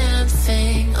same damn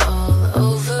thing all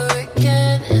over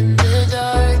again in the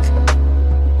dark.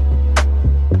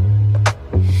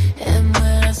 And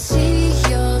when I see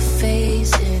your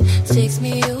face, it takes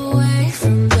me away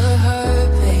from the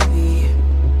hurt, baby.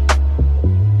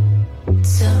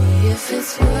 Tell me if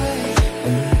it's worth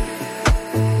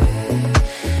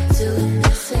doing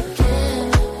this again.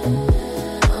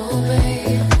 Oh,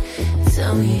 babe,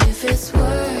 tell me if it's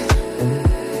worth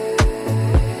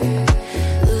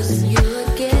losing you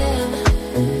again.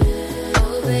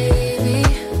 Oh, baby.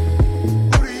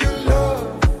 Who do you love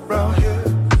around here?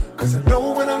 'Cause I know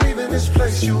when I'm leaving this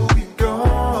place you'll be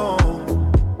gone.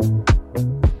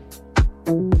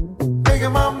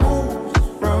 Making my moves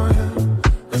around here,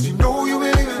 'cause you know you'll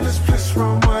be leaving this place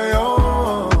from my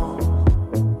own.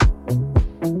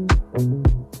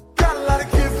 Got a lot of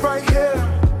give right here,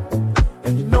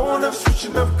 and you know I'm not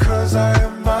switching up 'cause I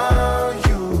admire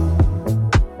you.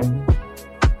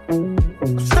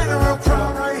 I'm standing real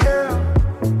proud right here,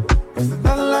 'cause there's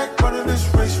nothing like running this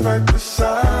race right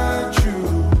beside you.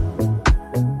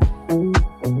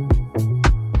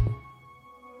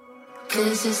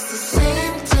 'Cause it's the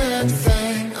same damn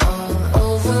thing all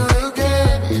over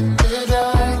again in the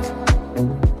dark.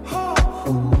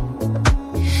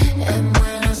 And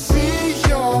when I see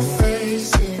your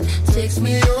face, it takes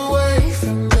me away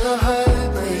from the hurt,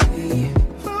 baby.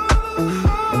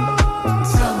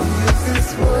 Tell me if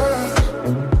it's worth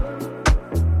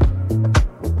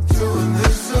doing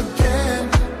this again.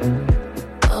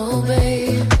 Oh,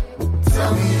 babe,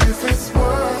 tell me if it's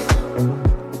worth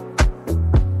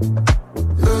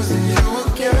losing you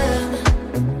again.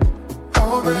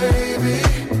 Oh, baby.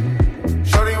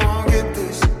 Shorty won't get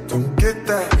this, don't get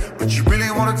that, but you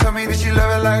really wanna tell me that you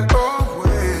love it like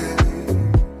always.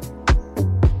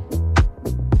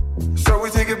 So we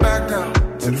take it back now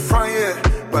to the front, yeah.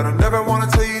 But I never wanna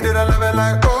tell you that I love it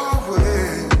like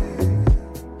always.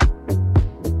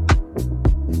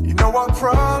 You know our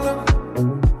problem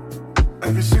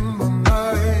every single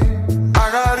night. I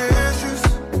got issues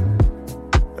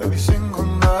every single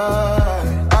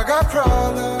night. I got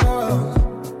problems.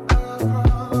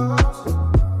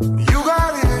 You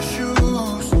got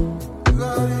issues. You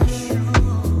got issues.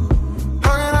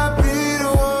 How can I be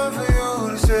the one for you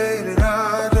to say that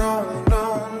I don't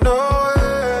know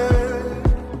it?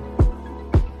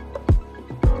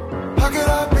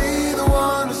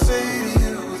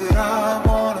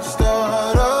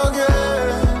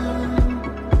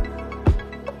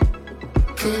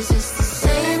 'Cause it's the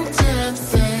same damn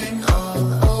thing all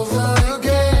over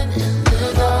again in the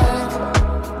dark.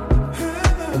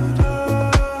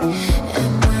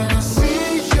 And when I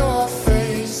see your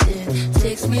face, it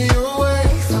takes me away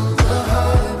from the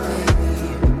hurt, baby.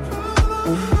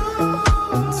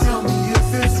 Tell me if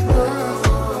it's worth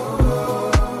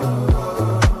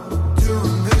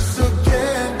doing this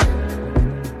again.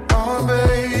 Oh,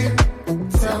 baby,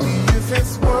 tell me if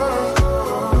it's worth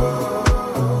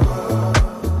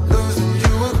losing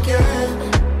you again.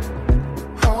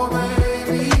 Oh,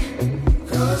 baby,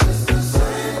 'cause it's the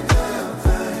same damn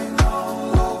thing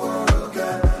all over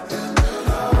again.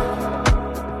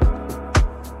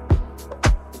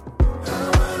 And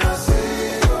when I see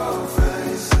your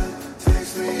face, it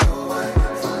takes me away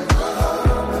from the hurt.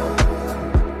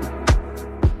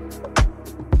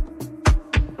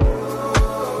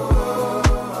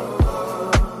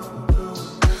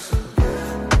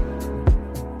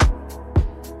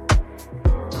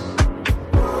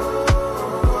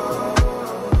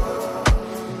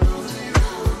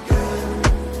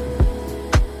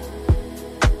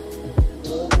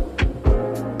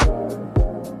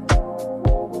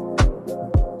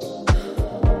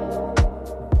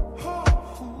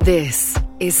 This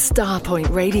is Starpoint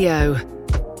Radio.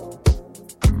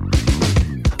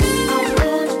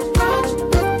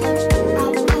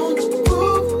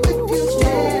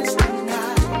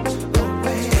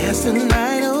 Dance the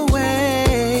night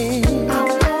away.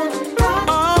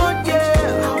 Oh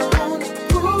yeah,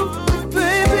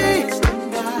 baby.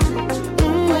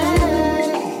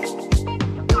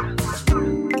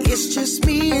 It's just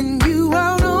me and you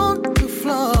out on the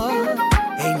floor.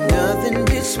 Ain't nothing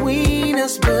between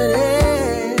us but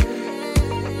air.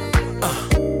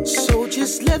 So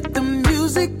just let the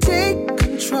music take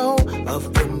control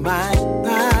of the mind,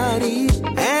 body,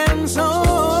 and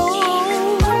soul.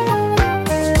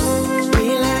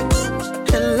 Relax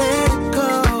and let it go.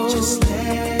 Just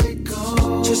let it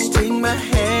go. Just take my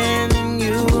hand and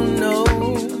you'll know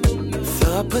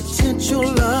the potential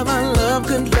of our love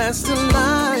could last a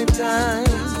lifetime.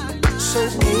 So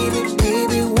baby,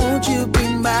 baby, won't you be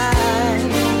mine?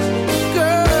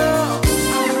 Girl,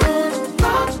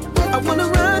 I wanna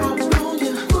run on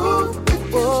you.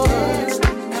 Oh,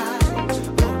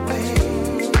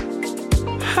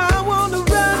 I wanna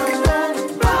rock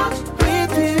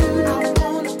with you. I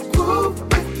wanna groove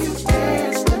with you,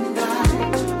 dance the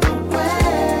night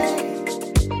away.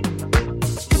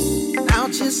 Now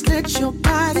just let your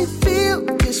body feel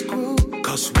this groove.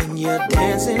 'Cause when you're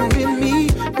dancing with me,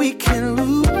 we can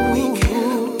lose.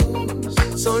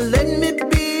 So let me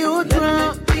be your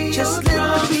drum. Just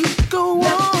let me go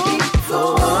on.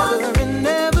 Forever and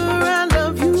ever, I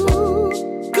love you,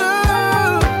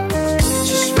 girl.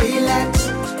 Just relax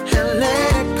and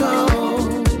let it go.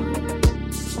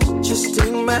 Just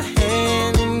take my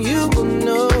hand and you will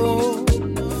know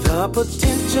the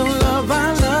potential of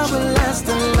our love will last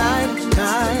a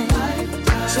lifetime.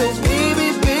 So baby,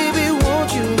 baby, won't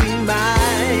you be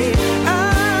mine? I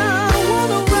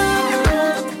wanna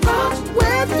rock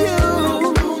with you.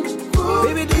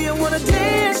 Baby, do you wanna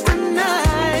dance the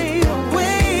night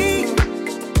away?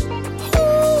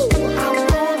 Ooh, I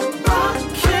wanna rock.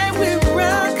 Can we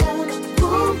rock?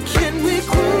 Can we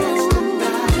groove?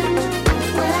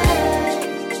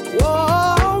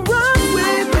 Whoa, rock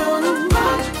with you,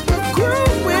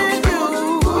 groove with you,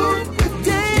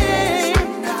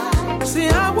 dance. See,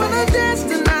 I wanna dance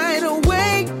the night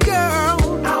away, girl.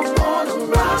 I wanna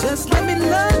rock. Just let me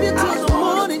love you till the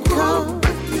morning comes.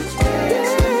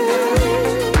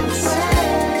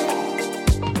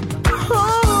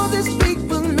 Oh, this beat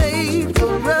was made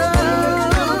for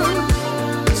us.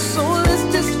 So let's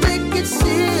just make it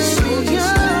serious.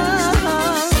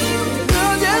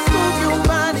 Girl, just move your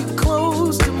body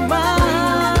close to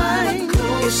mine.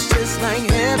 It's just like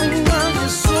heaven, girl,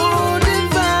 you're so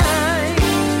divine.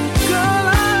 Girl,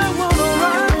 I wanna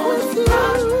rock with you.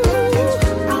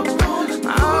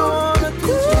 I wanna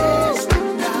cruise.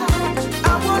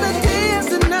 I wanna dance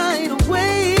the night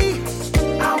away.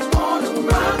 I wanna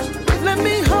rock. Let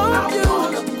me hold you.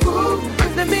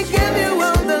 Let me give you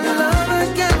all the love I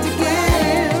got to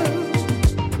give.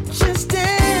 Just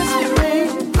dance with me.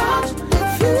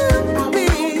 Feel me.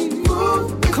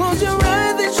 Close your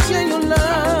eyes and share your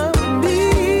love with me.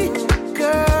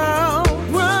 Girl,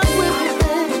 rock with me,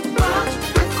 babe.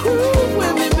 Groove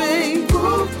with me, babe.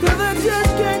 'Cause I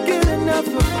just can't get enough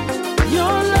of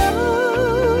your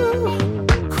love.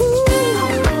 Cool.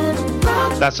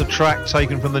 That's a track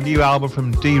taken from the new album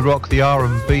from D-Rock, the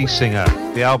R&B singer.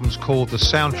 The album's called The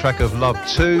Soundtrack of Love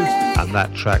 2, and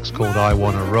that track's called I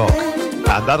Wanna Rock.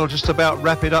 And that'll just about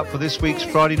wrap it up for this week's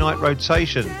Friday night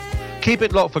rotation. Keep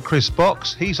it locked for Chris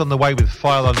Box. He's on the way with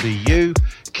File Under You.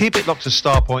 Keep it locked to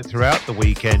Starpoint throughout the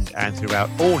weekend and throughout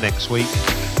all next week.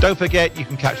 Don't forget, you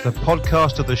can catch the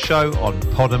podcast of the show on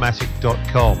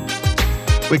podomatic.com.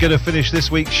 We're going to finish this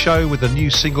week's show with a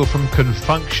new single from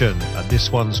Confunction, and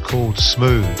this one's called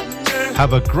Smooth.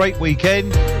 Have a great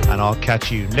weekend, and I'll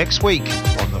catch you next week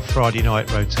on the Friday Night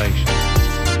Rotation.